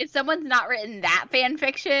 if someone's not written that fan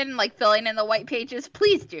fiction, like filling in the white pages,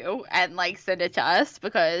 please do. And like send it to us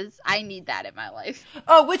because I need that in my life.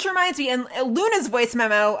 Oh, which reminds me, in Luna's voice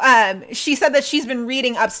memo, she said that she's been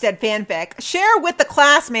reading Upstead fanfic. Share with the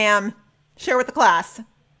class, ma'am. Share with the class.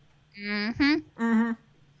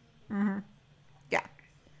 Yeah.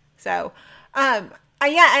 So,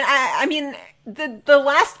 I mean, the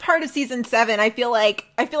last part of season 7, I feel like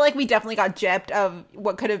we definitely got gypped of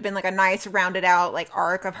what could have been like a nice rounded out like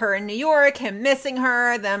arc of her in New York, him missing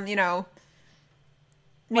her, them, you know,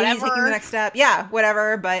 maybe taking the next step. Yeah,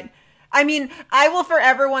 whatever. But I mean, I will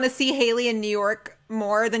forever want to see Haley in New York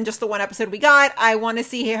more than just the one episode we got. I want to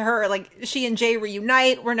see her, like, she and Jay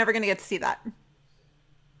reunite. We're never going to get to see that.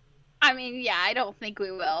 I mean, yeah, I don't think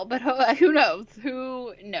we will, but who knows?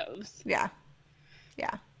 Who knows? Yeah.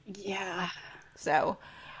 Yeah. So,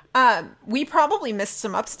 we probably missed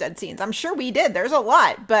some Upstead scenes. I'm sure we did. There's a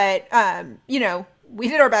lot, but, you know, we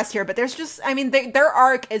did our best here, but there's just, I mean, their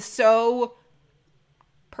arc is so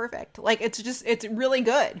perfect. Like, it's really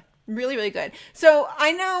good. Really, really good. So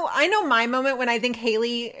I know my moment when I think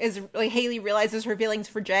Haley realizes her feelings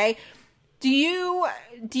for Jay.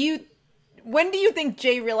 When do you think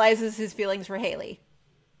Jay realizes his feelings for Haley?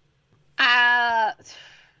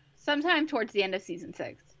 Sometime towards the end of season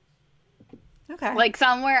 6. Okay. Like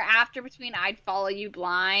somewhere after between I'd Follow You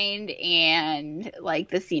Blind and like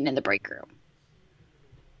the scene in the break room.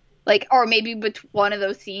 Like, or maybe one of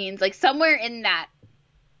those scenes, like somewhere in that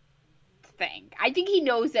thing. I think he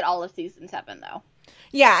knows it all of season 7 though.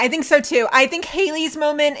 Yeah, I think so too. I think Haley's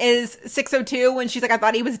moment is 602 when she's like, I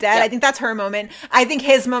thought he was dead. Yep. I think that's her moment. I think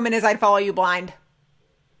his moment is I'd Follow You Blind.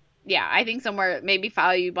 Yeah, I think somewhere maybe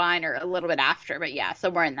Follow You Blind or a little bit after, but yeah,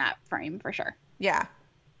 somewhere in that frame for sure. Yeah.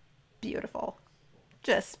 Beautiful.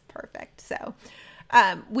 Just perfect. So,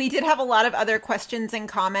 we did have a lot of other questions and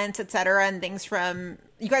comments, etc., and things from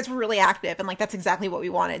you guys were really active, and like that's exactly what we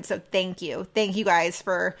wanted. So thank you guys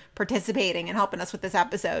for participating and helping us with this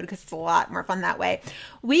episode because it's a lot more fun that way.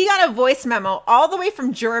 We got a voice memo all the way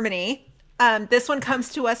from Germany. This one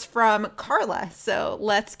comes to us from Carla. So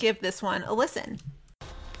let's give this one a listen.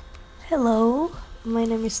 Hello, my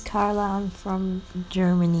name is Carla. I'm from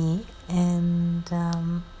Germany,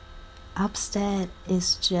 and Upstead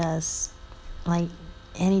is just like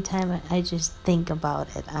anytime I just think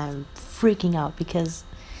about it, I'm freaking out because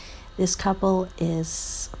this couple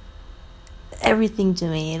is everything to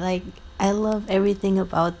me. Like, I love everything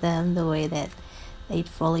about them, the way that they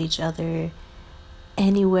follow each other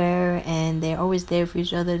anywhere and they're always there for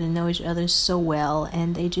each other. They know each other so well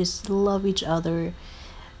and they just love each other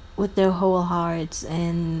with their whole hearts,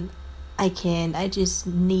 and I just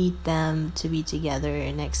need them to be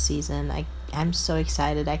together next season. I'm so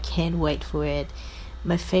excited. I can't wait for it.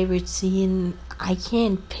 My favorite scene, I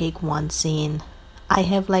can't pick one scene. I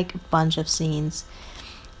have like a bunch of scenes.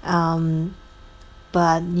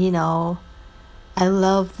 But you know, I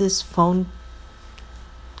love this phone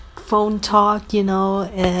talk, you know,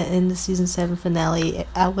 in the season 7 finale.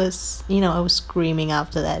 I was screaming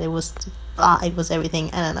after that. It was everything.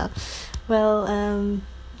 I don't know. Well,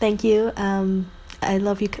 thank you. I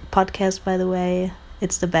love your podcast, by the way.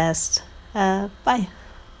 It's the best. Bye.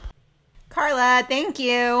 Carla, thank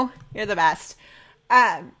you. You're the best.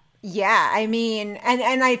 Yeah, I mean,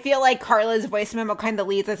 and I feel like Carla's voice memo kind of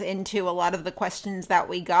leads us into a lot of the questions that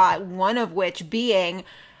we got, one of which being,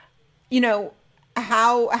 you know,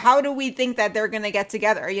 how do we think that they're going to get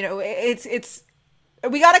together? You know, it's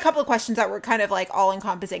we got a couple of questions that were kind of like all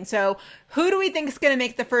encompassing. So who do we think is going to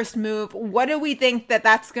make the first move? What do we think that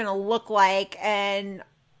that's going to look like? And,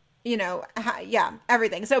 you know,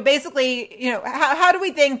 everything. So basically, you know, how do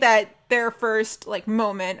we think that their first like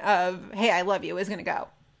moment of, hey, I love you is going to go?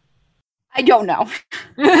 I don't know.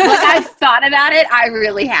 Like, I've thought about it. I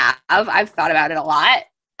really have. I've thought about it a lot.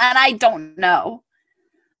 And I don't know.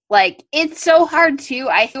 Like, it's so hard to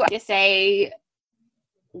say,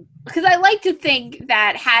 because I like to think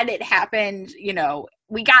that had it happened, you know,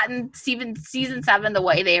 we gotten season 7 the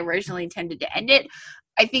way they originally intended to end it,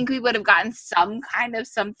 I think we would have gotten some kind of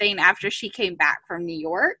something after she came back from New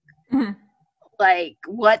York. Mm-hmm. Like,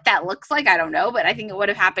 what that looks like, I don't know. But I think it would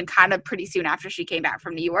have happened kind of pretty soon after she came back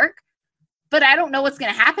from New York. But I don't know what's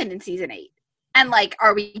going to happen in season 8. And, like,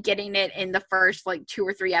 are we getting it in the first, like, 2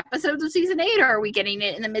 or 3 episodes of season 8? Or are we getting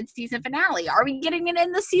it in the mid-season finale? Are we getting it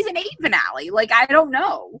in the season 8 finale? Like, I don't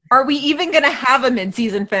know. Are we even going to have a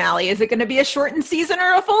mid-season finale? Is it going to be a shortened season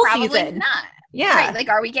or a full season? Probably not. Yeah. Right. Like,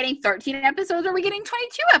 are we getting 13 episodes or are we getting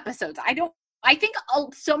 22 episodes? I think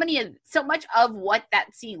so much of what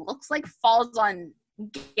that scene looks like falls on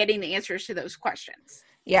getting the answers to those questions.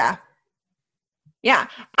 Yeah. Yeah.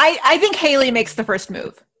 I think Haley makes the first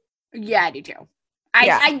move. Yeah, I do too.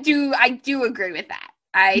 I do agree with that.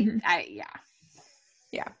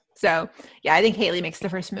 Yeah. So yeah, I think Haley makes the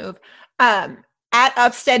first move. At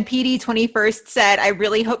Upstead PD 21st said, I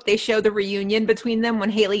really hope they show the reunion between them when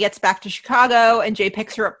Haley gets back to Chicago and Jay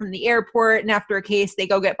picks her up from the airport, and after a case they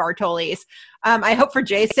go get Bartoli's. I hope for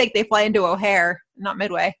Jay's sake they fly into O'Hare, not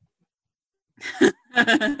Midway.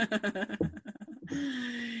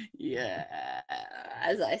 Yeah,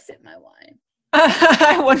 as I sip my wine.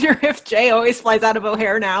 I wonder if Jay always flies out of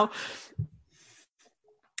O'Hare now.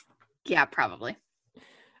 Yeah, probably.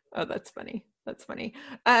 Oh, that's funny.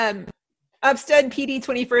 Upstead PD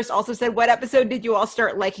 21st also said, what episode did you all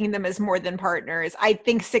start liking them as more than partners? I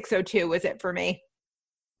think 602 was it for me.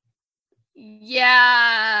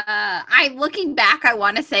 Yeah. Looking back, I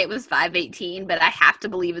want to say it was 518, but I have to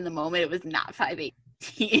believe in the moment it was not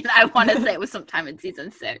 518. I want to say it was sometime in season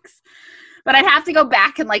 6. But I'd have to go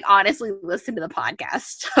back and like honestly listen to the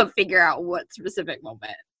podcast to figure out what specific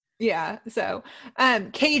moment. Yeah. So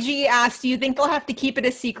KG asked, do you think they'll have to keep it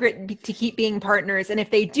a secret to keep being partners? And if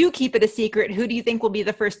they do keep it a secret, who do you think will be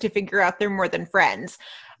the first to figure out they're more than friends?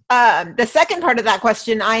 The second part of that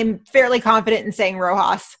question, I'm fairly confident in saying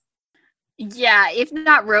Rojas. Yeah. If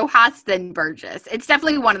not Rojas, then Burgess. It's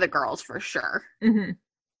definitely one of the girls for sure. Mm-hmm.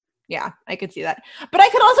 Yeah, I could see that. But I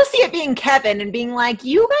could also see it being Kevin and being like,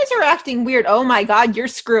 you guys are acting weird. Oh my God, you're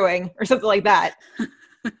screwing or something like that.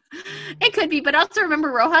 It could be, but also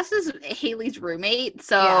remember Rojas is Haley's roommate,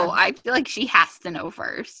 so yeah. I feel like she has to know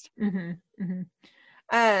first. Mm-hmm,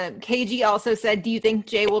 mm-hmm. KG also said, do you think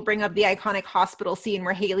Jay will bring up the iconic hospital scene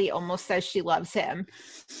where Haley almost says she loves him?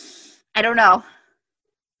 I don't know.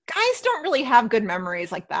 Guys don't really have good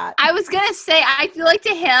memories like that. I was going to say, I feel like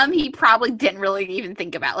to him, he probably didn't really even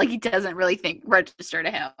think about it. Like, he doesn't really register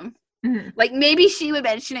to him. Mm-hmm. Like, maybe she would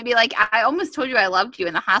mention it, be like, I almost told you I loved you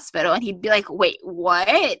in the hospital. And he'd be like, wait, what?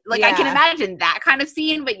 Like, yeah. I can imagine that kind of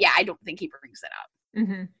scene. But yeah, I don't think he brings it up.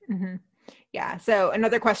 Mm-hmm. Mm-hmm. Yeah. So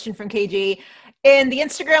another question from KG. In the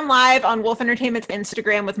Instagram live on Wolf Entertainment's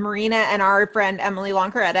Instagram with Marina and our friend Emily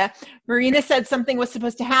Loncaretta, Marina said something was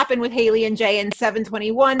supposed to happen with Haley and Jay in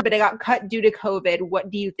 7/21, but it got cut due to COVID. What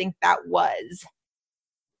do you think that was?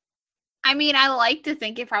 I mean, I like to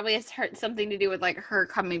think it probably has something to do with like her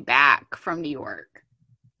coming back from New York,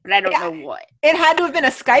 but I don't know what. It had to have been a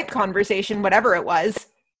Skype conversation, whatever it was.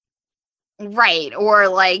 Right. Or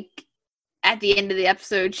like at the end of the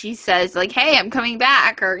episode, she says like, hey, I'm coming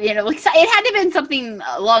back. Or, you know, like it had to have been something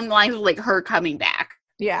along the lines of like her coming back.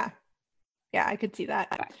 Yeah. Yeah, I could see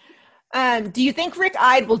that. Do you think Rick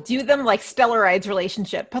Ide will do them like Stellar Ide's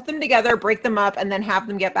relationship? Put them together, break them up, and then have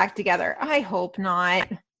them get back together? I hope not.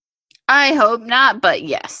 I hope not, but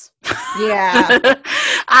yes. Yeah.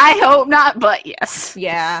 I hope not, but yes.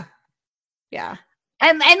 Yeah. Yeah.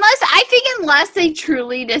 And unless they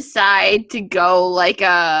truly decide to go like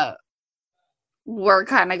we're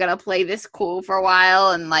kind of gonna play this cool for a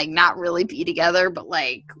while and like not really be together, but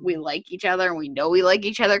like we like each other and we know we like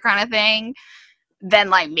each other kind of thing, then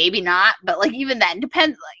like maybe not. But like even then,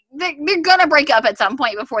 depends. Like they're gonna break up at some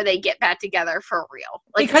point before they get back together for real.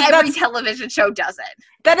 Like because every television show does it.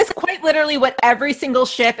 That is quite literally what every single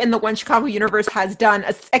ship in the One Chicago universe has done,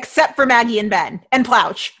 except for Maggie and Ben and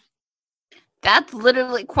Plouch. That's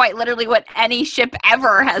quite literally what any ship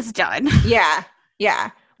ever has done. Yeah.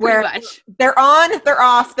 Yeah. Where they're on, they're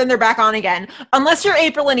off, then they're back on again. Unless you're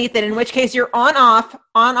April and Ethan, in which case you're on, off,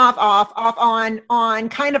 on,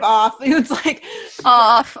 kind of off. It's like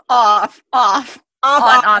off, on.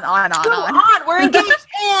 We're engaged,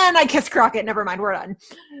 and I kissed Crockett. Never mind, we're done.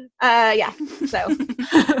 Yeah. So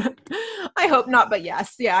I hope not, but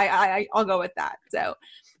yes. Yeah, I'll go with that. So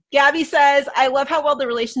Gabby says, I love how well the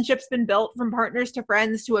relationship's been built from partners to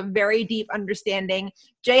friends to a very deep understanding.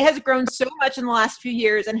 Jay has grown so much in the last few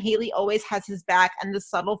years, and Haley always has his back, and the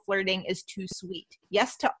subtle flirting is too sweet.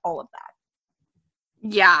 Yes to all of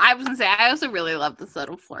that. Yeah, I was going to say, I also really love the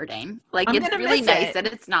subtle flirting. Like, it's really nice that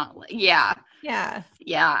it's not, yeah. Yeah.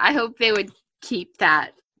 Yeah, I hope they would keep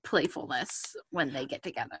that playfulness when they get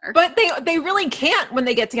together. But they really can't when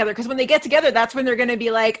they get together, because when they get together, that's when they're going to be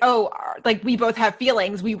like, oh, like we both have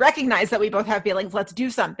feelings. We recognize that we both have feelings. Let's do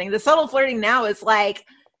something. The subtle flirting now is like,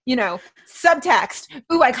 you know, subtext.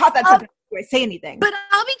 Ooh, I caught that subtext. Do I say anything? But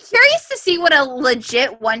I'll be curious to see what a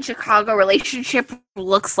legit One Chicago relationship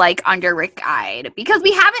looks like under Rick Ide, because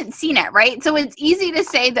we haven't seen it, right? So it's easy to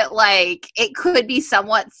say that like it could be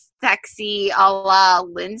somewhat sexy a la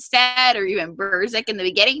Lindstedt or even Burzek in the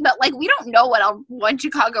beginning, but like we don't know what a One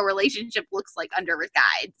Chicago relationship looks like under Rick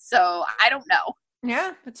Ide, so I don't know.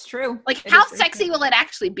 Yeah, that's true. Like how sexy will it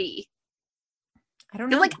actually be? I don't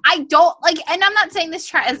know. Like I don't like, and I'm not saying this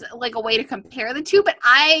as like a way to compare the two, but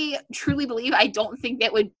I truly believe I don't think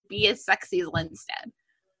it would be as sexy as Lindstedt.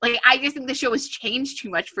 Like I just think the show has changed too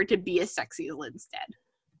much for it to be as sexy as Lindstedt.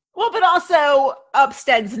 Well, but also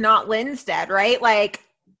Upstead's not Lindstedt, right? Like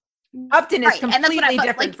Upton is completely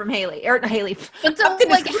different from Haley. Or Haley. But so Upton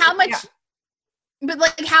like how much? Yeah. But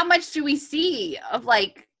like how much do we see of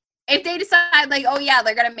like? If they decide like, oh yeah,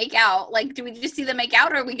 they're gonna make out, like, do we just see them make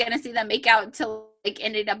out, or are we gonna see them make out until like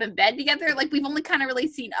ended up in bed together? Like, we've only kind of really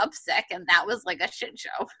seen Upsec, and that was like a shit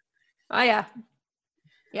show. Oh yeah,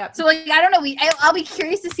 yeah. So like, I don't know. I'll be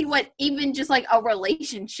curious to see what even just like a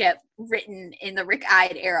relationship written in the Rick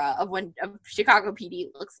Ide era of Chicago PD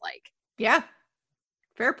looks like. Yeah,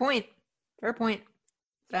 fair point. Fair point.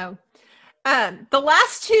 So. The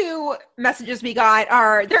last two messages we got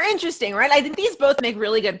they're interesting, right? I think these both make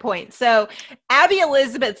really good points. So Abby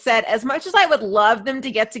Elizabeth said, as much as I would love them to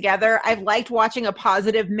get together, I've liked watching a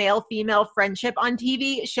positive male-female friendship on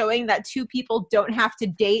TV, showing that two people don't have to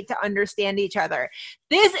date to understand each other.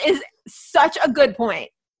 This is such a good point.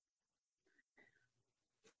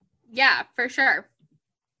 Yeah, for sure.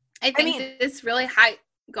 I mean, it's really high.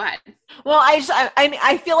 Go ahead. Well,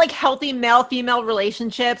 I feel like healthy male-female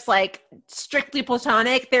relationships, like strictly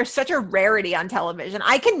platonic, they're such a rarity on television.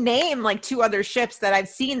 I can name like two other ships that I've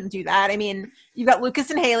seen do that. I mean, you've got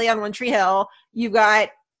Lucas and Haley on One Tree Hill. You've got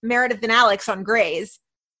Meredith and Alex on Grey's.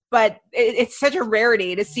 But it's such a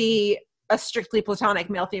rarity to see a strictly platonic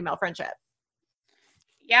male-female friendship.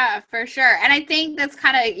 Yeah, for sure. And I think that's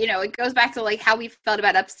kind of, you know, it goes back to like how we felt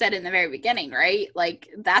about Upstead in the very beginning, right? Like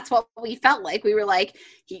that's what we felt like. We were like,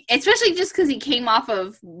 especially just because he came off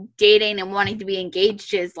of dating and wanting to be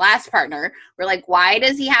engaged to his last partner. We're like, why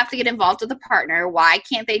does he have to get involved with a partner? Why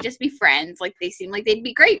can't they just be friends? Like they seem like they'd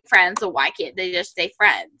be great friends. So why can't they just stay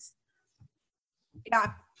friends? Yeah.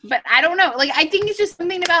 But I don't know. Like I think it's just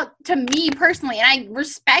something about, to me personally, and I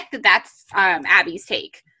respect that that's Abby's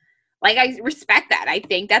take. Like, I respect that. I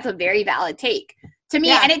think that's a very valid take to me.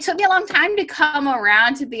 Yeah. And it took me a long time to come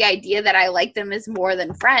around to the idea that I like them as more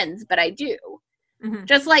than friends, but I do. Mm-hmm.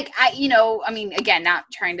 Just like, again, not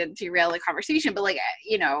trying to derail the conversation, but like,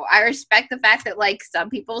 you know, I respect the fact that like some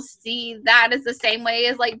people see that as the same way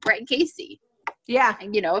as like Brett and Casey. Yeah.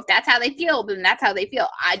 And, you know, if that's how they feel, then that's how they feel.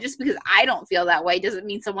 Just because I don't feel that way doesn't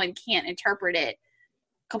mean someone can't interpret it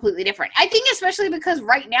completely different. I think especially because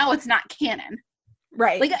right now it's not canon.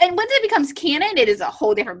 Right. Like, and once it becomes canon, it is a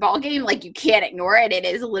whole different ballgame. Like, you can't ignore it. It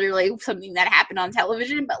is literally something that happened on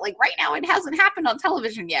television. But, like, right now, it hasn't happened on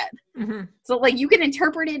television yet. Mm-hmm. So, like, you can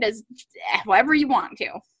interpret it as however you want to.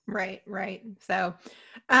 Right. So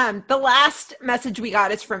the last message we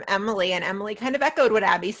got is from Emily, and Emily kind of echoed what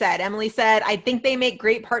Abby said. Emily said, I think they make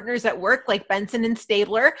great partners at work like Benson and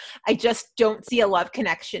Stabler. I just don't see a love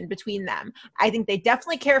connection between them. I think they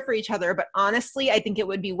definitely care for each other, but honestly, I think it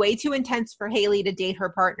would be way too intense for Haley to date her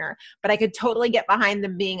partner, but I could totally get behind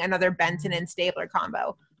them being another Benson and Stabler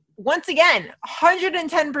combo. Once again,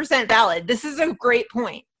 110% valid. This is a great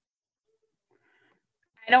point.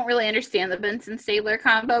 I don't really understand the Benson Stabler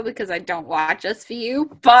combo because I don't watch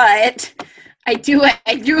SVU, but I do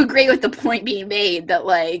agree with the point being made that,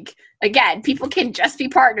 like, again, people can just be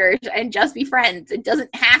partners and just be friends. It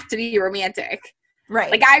doesn't have to be romantic.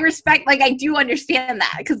 Right. Like, I do understand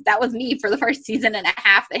that because that was me for the first season and a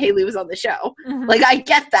half that Haley was on the show. Mm-hmm. Like, I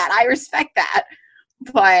get that. I respect that.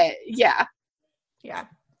 But, yeah. Yeah.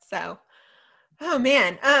 So, oh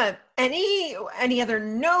man. Any other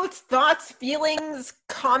notes, thoughts, feelings,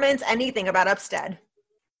 comments, anything about Upstead?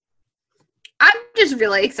 I'm just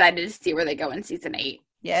really excited to see where they go in season 8.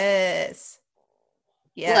 Yes.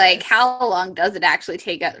 Like, how long does it actually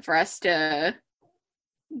take for us to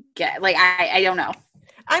get, like, I don't know.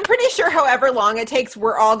 I'm pretty sure however long it takes,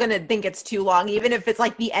 we're all going to think it's too long, even if it's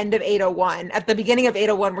like the end of 801. At the beginning of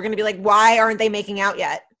 801, we're going to be like, why aren't they making out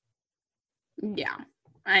yet? Yeah,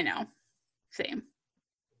 I know. Same.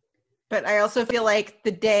 But I also feel like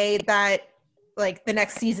the day that, like, the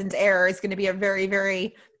next season's air is going to be a very,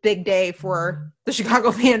 very big day for the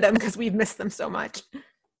Chicago fandom because we've missed them so much.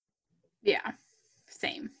 Yeah,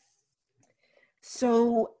 same.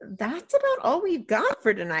 So that's about all we've got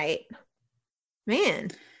for tonight. Man,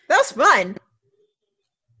 that was fun.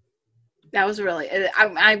 That was really,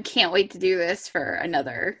 I can't wait to do this for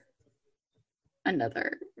another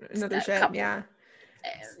show. Yeah.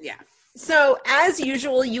 Yeah. So, as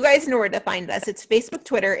usual, you guys know where to find us. It's Facebook,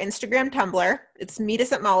 Twitter, Instagram, Tumblr. It's Meet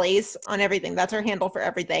Us at Molly's on everything. That's our handle for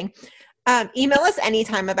everything. Email us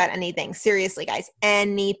anytime about anything. Seriously, guys,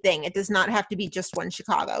 anything. It does not have to be just One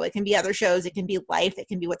Chicago. It can be other shows. It can be life. It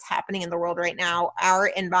can be what's happening in the world right now.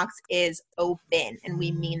 Our inbox is open, and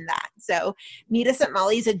we mean that. So, meet us at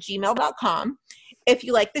mollys@gmail.com. If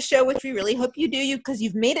you like the show, which we really hope you do, because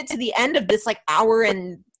you've made it to the end of this like hour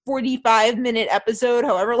and 45-minute episode,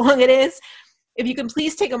 however long it is, if you can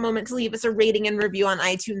please take a moment to leave us a rating and review on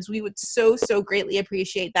iTunes, we would so greatly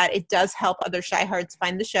appreciate that. It does help other Chi-Hards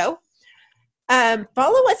find the show.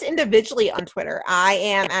 Follow us individually on Twitter. I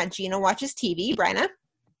am at Gina Watches TV. Bryna?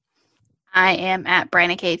 I am at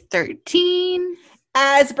BrynaK13.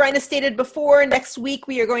 As Bryna stated before, next week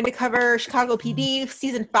we are going to cover Chicago PD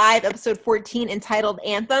Season 5, Episode 14, entitled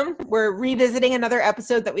Anthem. We're revisiting another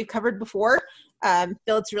episode that we've covered before.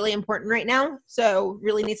 Feel it's really important right now, so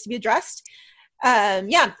really needs to be addressed. In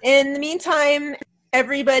the meantime,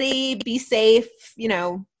 everybody be safe,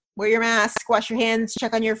 wear your mask, wash your hands,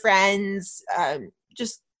 check on your friends,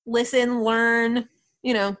 just listen, learn,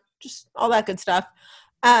 just all that good stuff.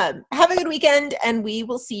 Have a good weekend, and we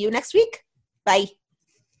will see you next week. Bye.